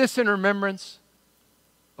 Do this in remembrance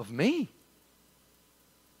of me.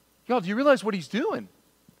 Y'all, do you realize what he's doing?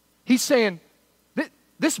 He's saying,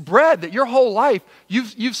 this bread that your whole life,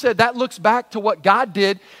 you've said that looks back to what God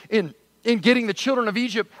did in getting the children of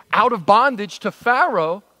Egypt out of bondage to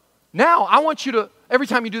Pharaoh. Now, I want you to, every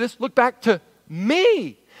time you do this, look back to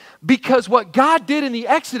me. Because what God did in the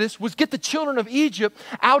Exodus was get the children of Egypt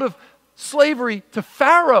out of slavery to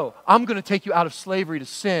Pharaoh. I'm going to take you out of slavery to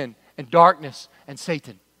sin and darkness and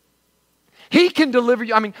Satan. He can deliver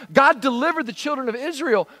you. God delivered the children of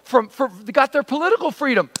Israel got their political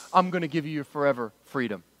freedom. I'm going to give you your forever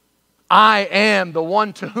freedom. I am the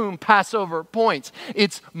one to whom Passover points.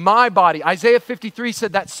 It's my body. Isaiah 53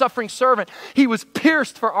 said that suffering servant, he was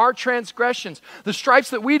pierced for our transgressions. The stripes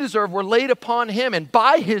that we deserve were laid upon him, and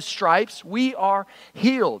by his stripes we are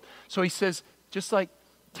healed. So he says, just like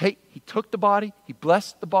he took the body, he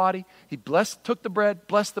blessed the body, took the bread,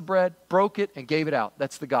 blessed the bread, broke it, and gave it out.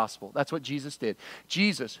 That's the gospel. That's what Jesus did.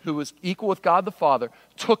 Jesus, who was equal with God the Father,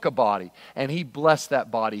 took a body, and he blessed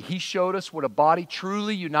that body. He showed us what a body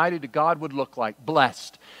truly united to God would look like,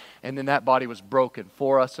 blessed. And then that body was broken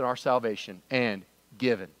for us in our salvation and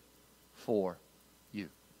given for you.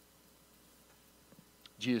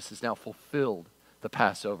 Jesus has now fulfilled the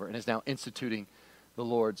Passover and is now instituting the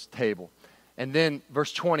Lord's table. And then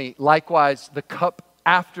verse 20, likewise the cup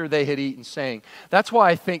after they had eaten, saying. That's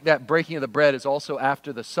why I think that breaking of the bread is also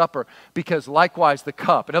after the supper, because likewise the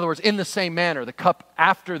cup, in other words, in the same manner, the cup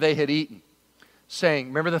after they had eaten, saying,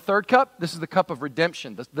 remember the third cup? This is the cup of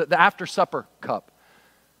redemption, the after supper cup.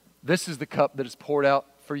 This is the cup that is poured out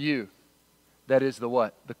for you. That is the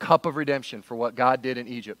what? The cup of redemption for what God did in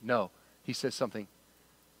Egypt. No, he says something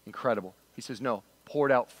incredible. He says, no,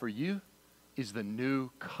 poured out for you is the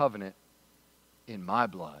new covenant in my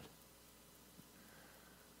blood.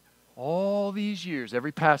 All these years,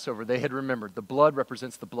 every Passover, they had remembered the blood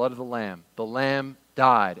represents the blood of the Lamb. The Lamb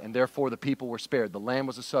died, and therefore the people were spared. The Lamb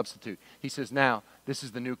was a substitute. He says, now, this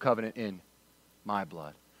is the new covenant in my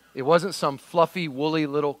blood. It wasn't some fluffy, woolly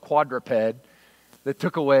little quadruped that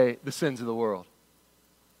took away the sins of the world.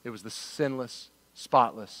 It was the sinless,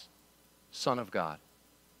 spotless Son of God,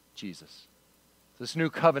 Jesus. This new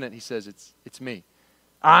covenant, he says, it's me.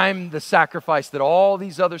 I'm the sacrifice that all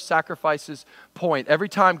these other sacrifices point. Every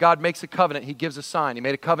time God makes a covenant, he gives a sign. He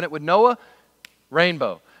made a covenant with Noah,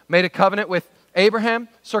 rainbow. Made a covenant with Abraham,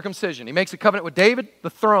 circumcision. He makes a covenant with David,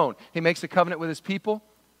 the throne. He makes a covenant with his people,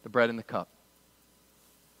 the bread and the cup.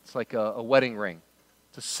 It's like a wedding ring.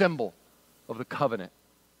 It's a symbol of the covenant.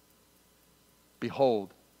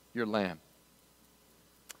 Behold your lamb.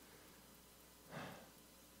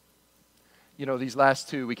 You know, these last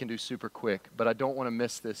two we can do super quick, but I don't want to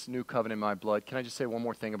miss this new covenant in my blood. Can I just say one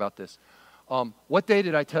more thing about this? What day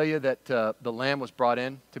did I tell you that the lamb was brought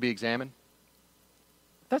in to be examined?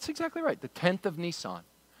 That's exactly right. The 10th of Nisan.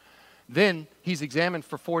 Then he's examined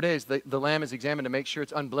for 4 days. The lamb is examined to make sure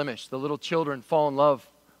it's unblemished. The little children fall in love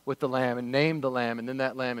with the lamb and name the lamb, and then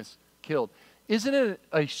that lamb is killed. Isn't it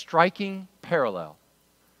a striking parallel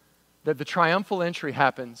that the triumphal entry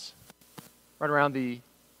happens right around the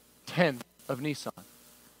 10th of Nisan?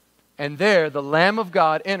 And there, the Lamb of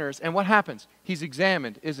God enters, and what happens? He's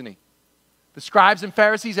examined, isn't he? The scribes and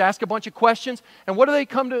Pharisees ask a bunch of questions, and what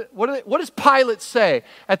does Pilate say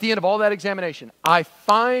at the end of all that examination? I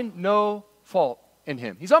find no fault in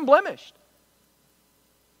him. He's unblemished.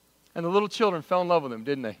 And the little children fell in love with him,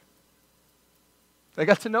 didn't they? They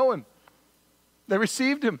got to know him. They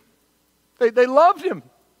received him. They loved him.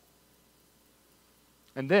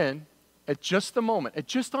 And then, at just the moment, at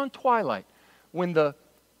just on twilight, when the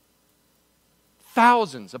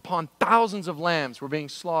thousands upon thousands of lambs were being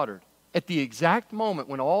slaughtered, at the exact moment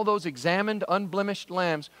when all those examined, unblemished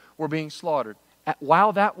lambs were being slaughtered,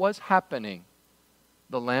 while that was happening,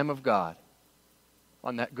 the Lamb of God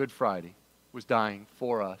on that Good Friday was dying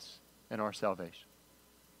for us and our salvation.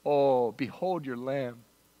 Oh, behold your Lamb.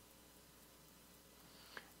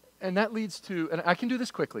 And that leads to, and I can do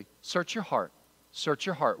this quickly, search your heart. Search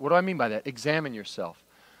your heart. What do I mean by that? Examine yourself.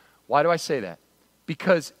 Why do I say that?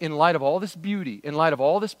 Because in light of all this beauty, in light of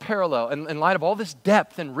all this parallel, and in light of all this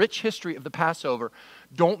depth and rich history of the Passover,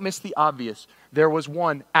 don't miss the obvious. There was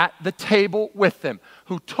one at the table with them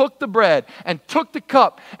who took the bread and took the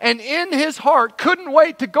cup, and in his heart couldn't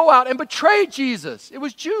wait to go out and betray Jesus. It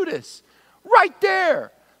was Judas, right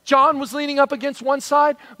there. John was leaning up against one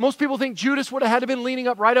side. Most people think Judas would have had to been leaning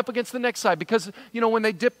up right up against the next side because, when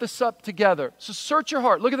they dip the sup together. So search your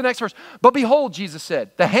heart. Look at the next verse. But behold, Jesus said,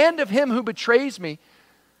 the hand of him who betrays me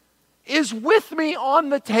is with me on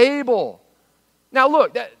the table. Now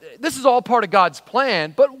look, this is all part of God's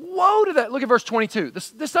plan, but woe to that. Look at verse 22. This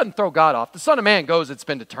doesn't throw God off. The Son of Man goes, it's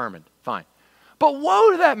been determined. Fine. But woe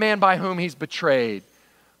to that man by whom he's betrayed.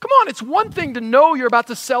 Come on, it's one thing to know you're about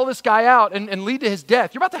to sell this guy out and lead to his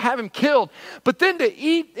death. You're about to have him killed. But then to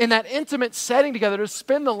eat in that intimate setting together, to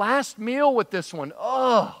spend the last meal with this one.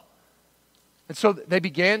 Oh. And so they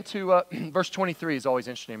began to, verse 23 is always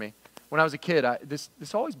interesting to me. When I was a kid,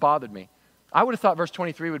 this always bothered me. I would have thought verse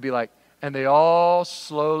 23 would be like, and they all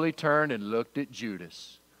slowly turned and looked at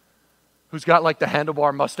Judas, who's got like the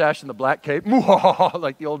handlebar mustache and the black cape,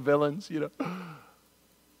 like the old villains,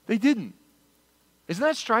 They didn't. Isn't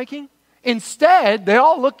that striking? Instead, they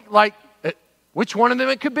all look like which one of them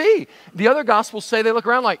it could be. The other Gospels say they look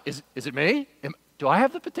around like, is it me? Do I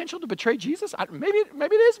have the potential to betray Jesus? Maybe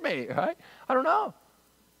it is me, right? I don't know.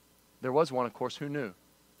 There was one, of course, who knew.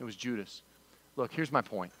 It was Judas. Look, here's my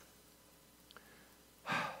point.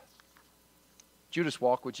 Judas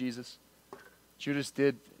walked with Jesus. Judas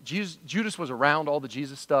was around all the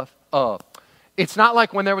Jesus stuff. It's not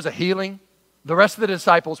like when there was a healing, the rest of the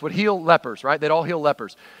disciples would heal lepers, right? They'd all heal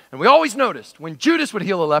lepers. And we always noticed when Judas would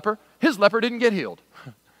heal a leper, his leper didn't get healed.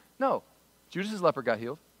 No, Judas's leper got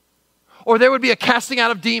healed. Or there would be a casting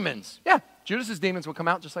out of demons. Yeah, Judas's demons would come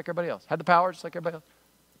out just like everybody else. Had the power just like everybody else.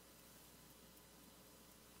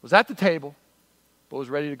 Was at the table, but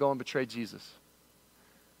was ready to go and betray Jesus.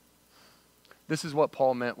 This is what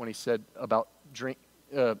Paul meant when he said about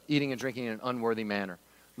eating and drinking in an unworthy manner.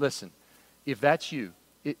 Listen, if that's you,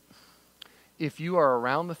 if you are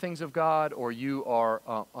around the things of God or you are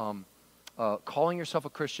calling yourself a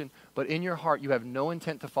Christian, but in your heart you have no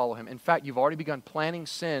intent to follow him. In fact, you've already begun planning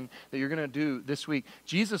sin that you're going to do this week.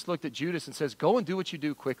 Jesus looked at Judas and says, go and do what you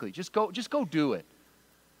do quickly. Just go do it.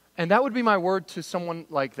 And that would be my word to someone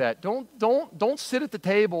like that. Don't sit at the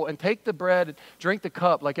table and take the bread and drink the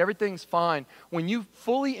cup like everything's fine when you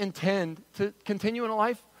fully intend to continue in a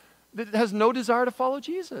life that has no desire to follow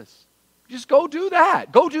Jesus. Just go do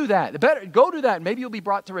that. Go do that. Go do that, and maybe you'll be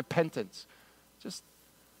brought to repentance.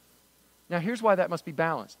 Now, here's why that must be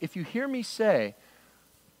balanced. If you hear me say,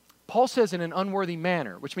 Paul says in an unworthy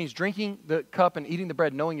manner, which means drinking the cup and eating the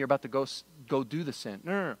bread knowing you're about to go do the sin.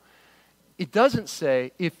 No. It doesn't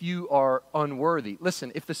say if you are unworthy.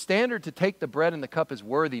 Listen, if the standard to take the bread and the cup is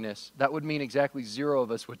worthiness, that would mean exactly 0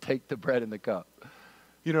 of us would take the bread and the cup.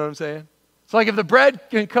 You know what I'm saying? It's like if the bread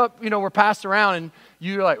and cup, were passed around and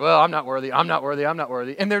you're like, well, I'm not worthy.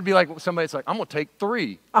 And there'd be like somebody that's like, I'm going to take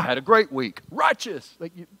 3. I had a great week. Righteous.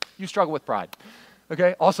 Like you struggle with pride.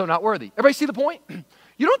 Okay? Also not worthy. Everybody see the point?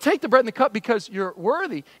 You don't take the bread and the cup because you're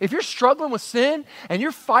worthy. If you're struggling with sin and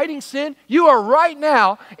you're fighting sin, you are right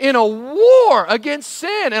now in a war against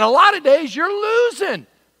sin. And a lot of days you're losing.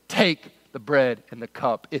 Take the bread and the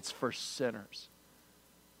cup. It's for sinners.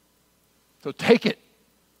 So take it.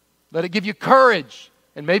 Let it give you courage.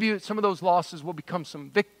 And maybe some of those losses will become some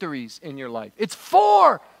victories in your life. It's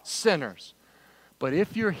for sinners. But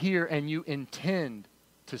if you're here and you intend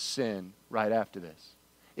to sin right after this,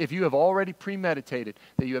 if you have already premeditated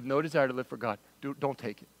that you have no desire to live for God, don't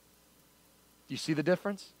take it. Do you see the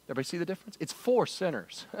difference? Everybody see the difference? It's for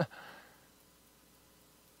sinners.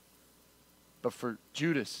 But for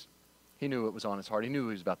Judas, he knew what was on his heart. He knew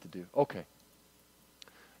what he was about to do. Okay.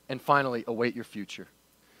 And finally, await your future.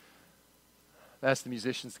 Ask the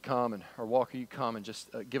musicians to come, and or Walker, you come and just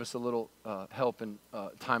give us a little help and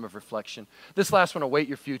time of reflection. This last one, await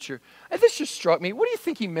your future. And this just struck me. What do you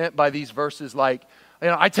think he meant by these verses like,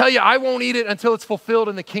 I tell you, I won't eat it until it's fulfilled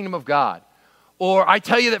in the kingdom of God. Or I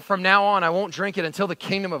tell you that from now on, I won't drink it until the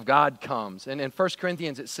kingdom of God comes. And in 1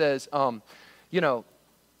 Corinthians, it says, we're gonna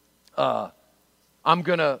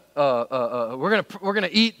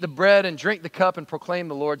eat the bread and drink the cup and proclaim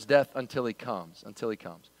the Lord's death until he comes.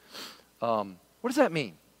 What does that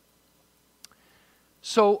mean?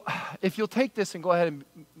 So if you'll take this and go ahead and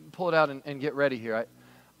pull it out and get ready here.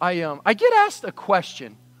 I get asked a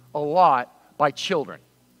question a lot by children.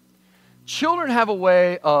 Children have a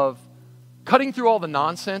way of cutting through all the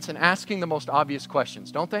nonsense and asking the most obvious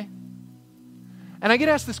questions, don't they? And I get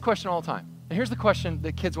asked this question all the time. And here's the question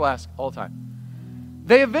that kids will ask all the time.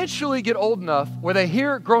 They eventually get old enough where they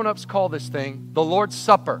hear grown-ups call this thing the Lord's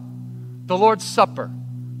Supper. The Lord's Supper.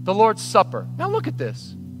 The Lord's Supper. Now look at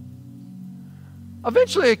this.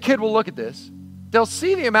 Eventually a kid will look at this. They'll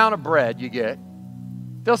see the amount of bread you get.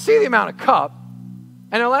 They'll see the amount of cup.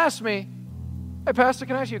 And they'll ask me, hey, Pastor,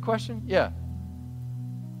 can I ask you a question? Yeah.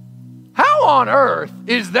 How on earth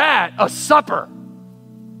is that a supper?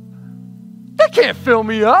 That can't fill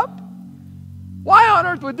me up. Why on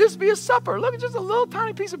earth would this be a supper? Look at just a little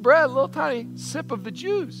tiny piece of bread, a little tiny sip of the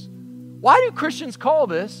juice. Why do Christians call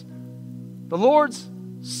this the Lord's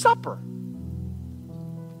Supper?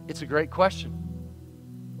 It's a great question.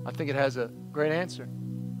 I think it has a great answer.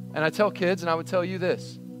 And I tell kids, and I would tell you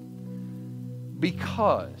this,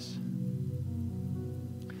 because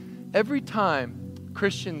every time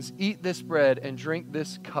Christians eat this bread and drink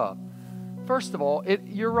this cup, first of all,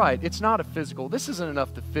 you're right, it's not a physical. This isn't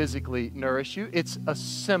enough to physically nourish you. It's a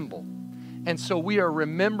symbol. And so we are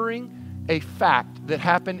remembering a fact that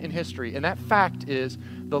happened in history. And that fact is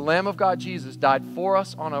the Lamb of God, Jesus, died for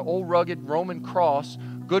us on an old rugged Roman cross,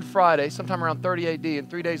 Good Friday, sometime around 30 AD, and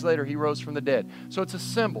 3 days later he rose from the dead. So it's a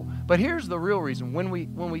symbol. But here's the real reason. When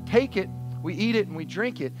we take it, we eat it, and we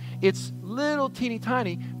drink it, it's little teeny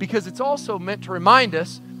tiny because it's also meant to remind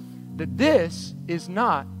us that this is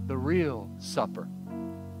not the real supper.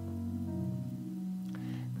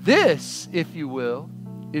 This, if you will,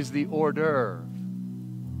 is the hors d'oeuvre.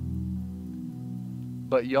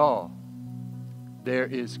 But y'all, there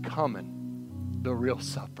is coming the real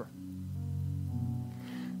supper.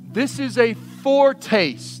 This is a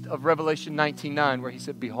foretaste of Revelation 19:9, where he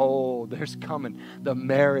said, behold, there's coming the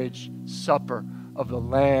marriage supper of the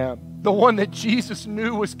Lamb. The one that Jesus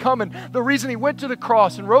knew was coming. The reason he went to the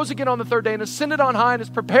cross and rose again on the third day and ascended on high and is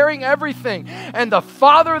preparing everything. And the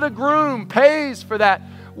father of the groom pays for that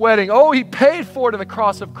wedding. Oh, he paid for it in the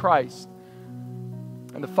cross of Christ.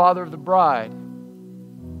 And the father of the bride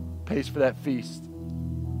pays for that feast.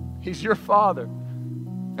 He's your father.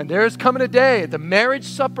 And there is coming a day at the marriage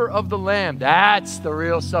supper of the Lamb. That's the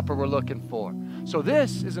real supper we're looking for. So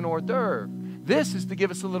this is an hors d'oeuvre. This is to give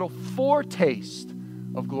us a little foretaste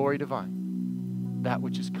of glory divine, that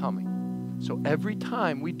which is coming. So every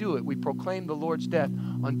time we do it, we proclaim the Lord's death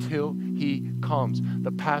until he comes.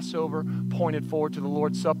 The Passover pointed forward to the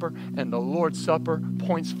Lord's Supper, and the Lord's Supper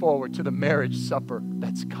points forward to the marriage supper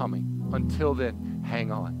that's coming. Until then,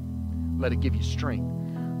 hang on. Let it give you strength.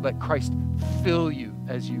 Let Christ fill you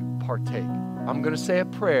as you partake. I'm going to say a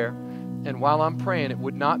prayer, and while I'm praying, it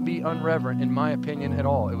would not be unreverent, in my opinion, at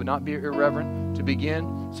all. It would not be irreverent to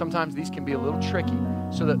begin. Sometimes these can be a little tricky.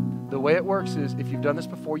 So that the way it works is, if you've done this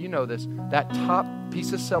before, you know this, that top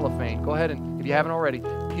piece of cellophane, go ahead and, if you haven't already,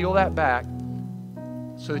 peel that back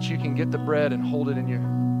so that you can get the bread and hold it in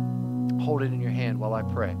your hand while I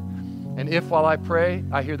pray. And if while I pray,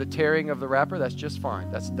 I hear the tearing of the wrapper, that's just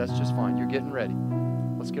fine. That's just fine. You're getting ready.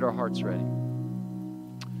 Let's get our hearts ready.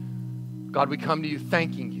 God, we come to you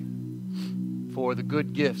thanking you for the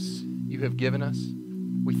good gifts you have given us.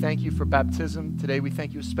 We thank you for baptism. Today we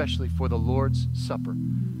thank you especially for the Lord's Supper.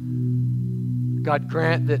 God,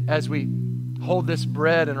 grant that as we hold this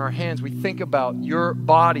bread in our hands, we think about your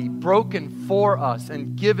body broken for us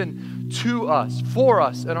and given to us, for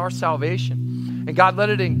us and our salvation. And God, let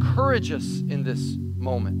it encourage us in this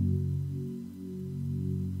moment.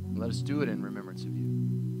 Let us do it in remembrance of you.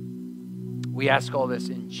 We ask all this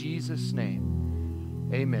in Jesus' name.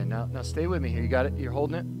 Amen. Now stay with me here. You got it? You're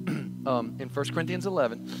holding it? In 1 Corinthians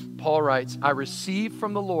 11, Paul writes, I received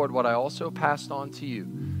from the Lord what I also passed on to you.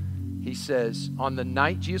 He says, on the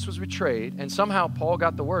night Jesus was betrayed, and somehow Paul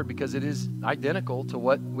got the word because it is identical to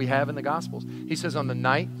what we have in the Gospels. He says, on the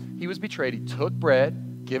night he was betrayed, he took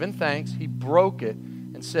bread, given thanks, he broke it,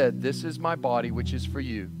 and said, this is my body, which is for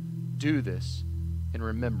you. Do this in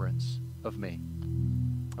remembrance of me.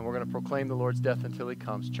 And we're going to proclaim the Lord's death until he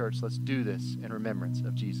comes. Church, let's do this in remembrance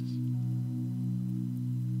of Jesus.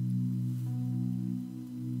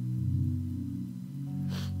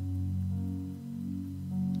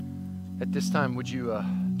 At this time, would you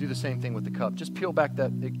do the same thing with the cup? Just peel back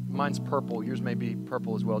mine's purple. Yours may be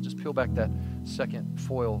purple as well. Just peel back that second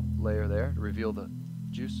foil layer there to reveal the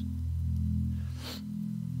juice.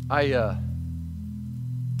 I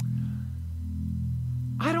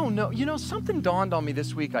don't know. You know, something dawned on me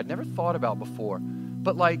this week I'd never thought about before.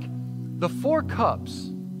 But like the 4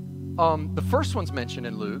 cups, the first one's mentioned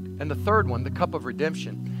in Luke, and the third one, the cup of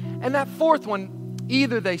redemption. And that fourth one,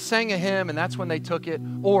 either they sang a hymn and that's when they took it,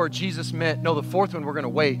 or Jesus meant, no, the fourth one we're going to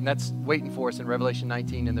wait, and that's waiting for us in Revelation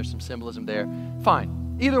 19, and there's some symbolism there.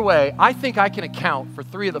 Fine. Either way, I think I can account for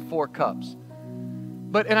 3 of the 4 cups.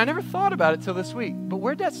 And I never thought about it till this week. But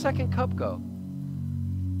where'd that second cup go?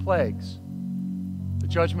 Plagues. The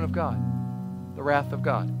judgment of God. The wrath of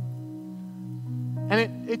God.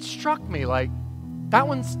 And it struck me like, that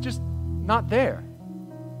one's just not there.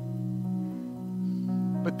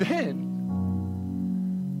 But then,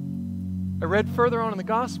 I read further on in the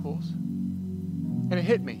Gospels, and it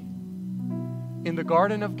hit me. In the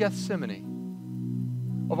Garden of Gethsemane,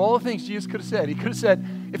 of all the things Jesus could have said, he could have said,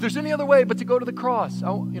 if there's any other way but to go to the cross,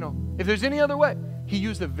 if there's any other way. He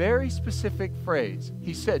used a very specific phrase.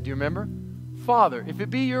 He said, do you remember? Father, if it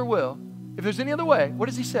be your will, if there's any other way, what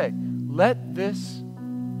does he say? Let this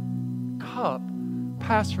cup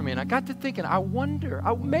pass from me. And I got to thinking, I wonder,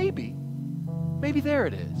 maybe there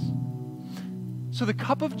it is. So the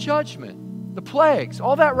cup of judgment, the plagues,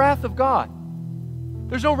 all that wrath of God,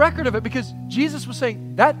 there's no record of it because Jesus was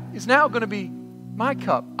saying, that is now going to be my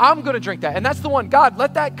cup. I'm going to drink that. And that's the one. God,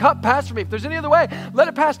 let that cup pass from me. If there's any other way, let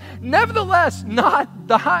it pass. Nevertheless, not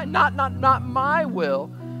my will,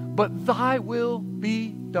 but thy will be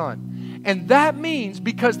done. And that means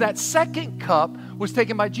because that second cup was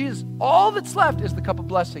taken by Jesus, all that's left is the cup of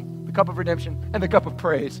blessing, the cup of redemption, and the cup of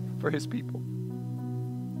praise for his people.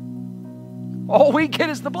 All we get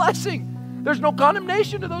is the blessing. There's no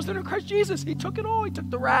condemnation to those that are in Christ Jesus. He took it all. He took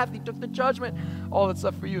the wrath. He took the judgment. All that's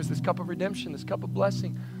left for you is this cup of redemption, this cup of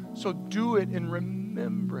blessing. So do it in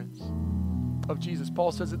remembrance of Jesus.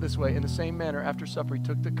 Paul says it this way, in the same manner, after supper, he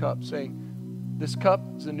took the cup, saying, this cup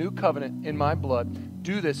is a new covenant in my blood.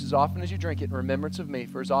 Do this as often as you drink it in remembrance of me.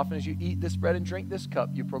 For as often as you eat this bread and drink this cup,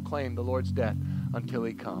 you proclaim the Lord's death until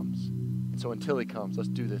he comes. And so until he comes, let's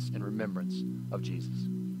do this in remembrance of Jesus.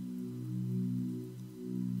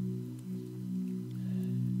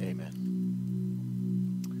 Amen.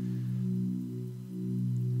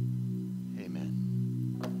 Amen.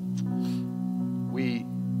 We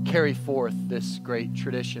carry forth this great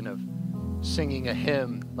tradition of singing a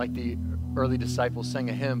hymn like the early disciples sang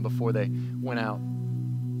a hymn before they went out.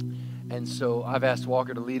 And so I've asked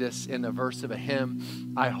Walker to lead us in a verse of a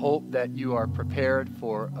hymn. I hope that you are prepared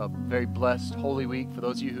for a very blessed Holy Week. For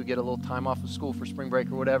those of you who get a little time off of school for spring break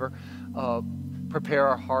or whatever, prepare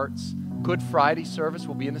our hearts. Good Friday service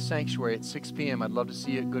will be in the sanctuary at 6 p.m. I'd love to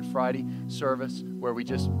see you at Good Friday service where we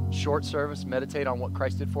just, short service, meditate on what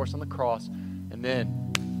Christ did for us on the cross. And then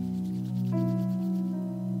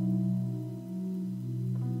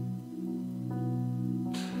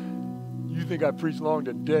you think I preached long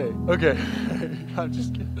today? Okay. I'm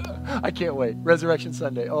just kidding. I can't wait. Resurrection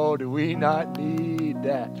Sunday. Oh, do we not need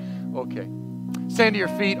that? Okay. Stand to your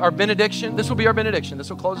feet. Our benediction. This will be our benediction.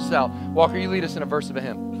 This will close us out. Walker, you lead us in a verse of a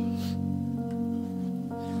hymn.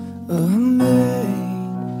 Amazing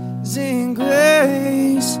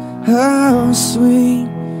grace, how sweet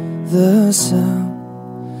the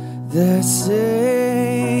sound that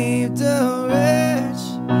saved a wretch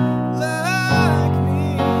like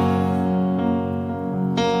me.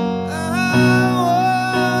 I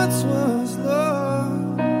once was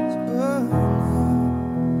lost, but now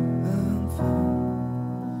I'm found,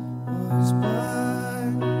 was blind.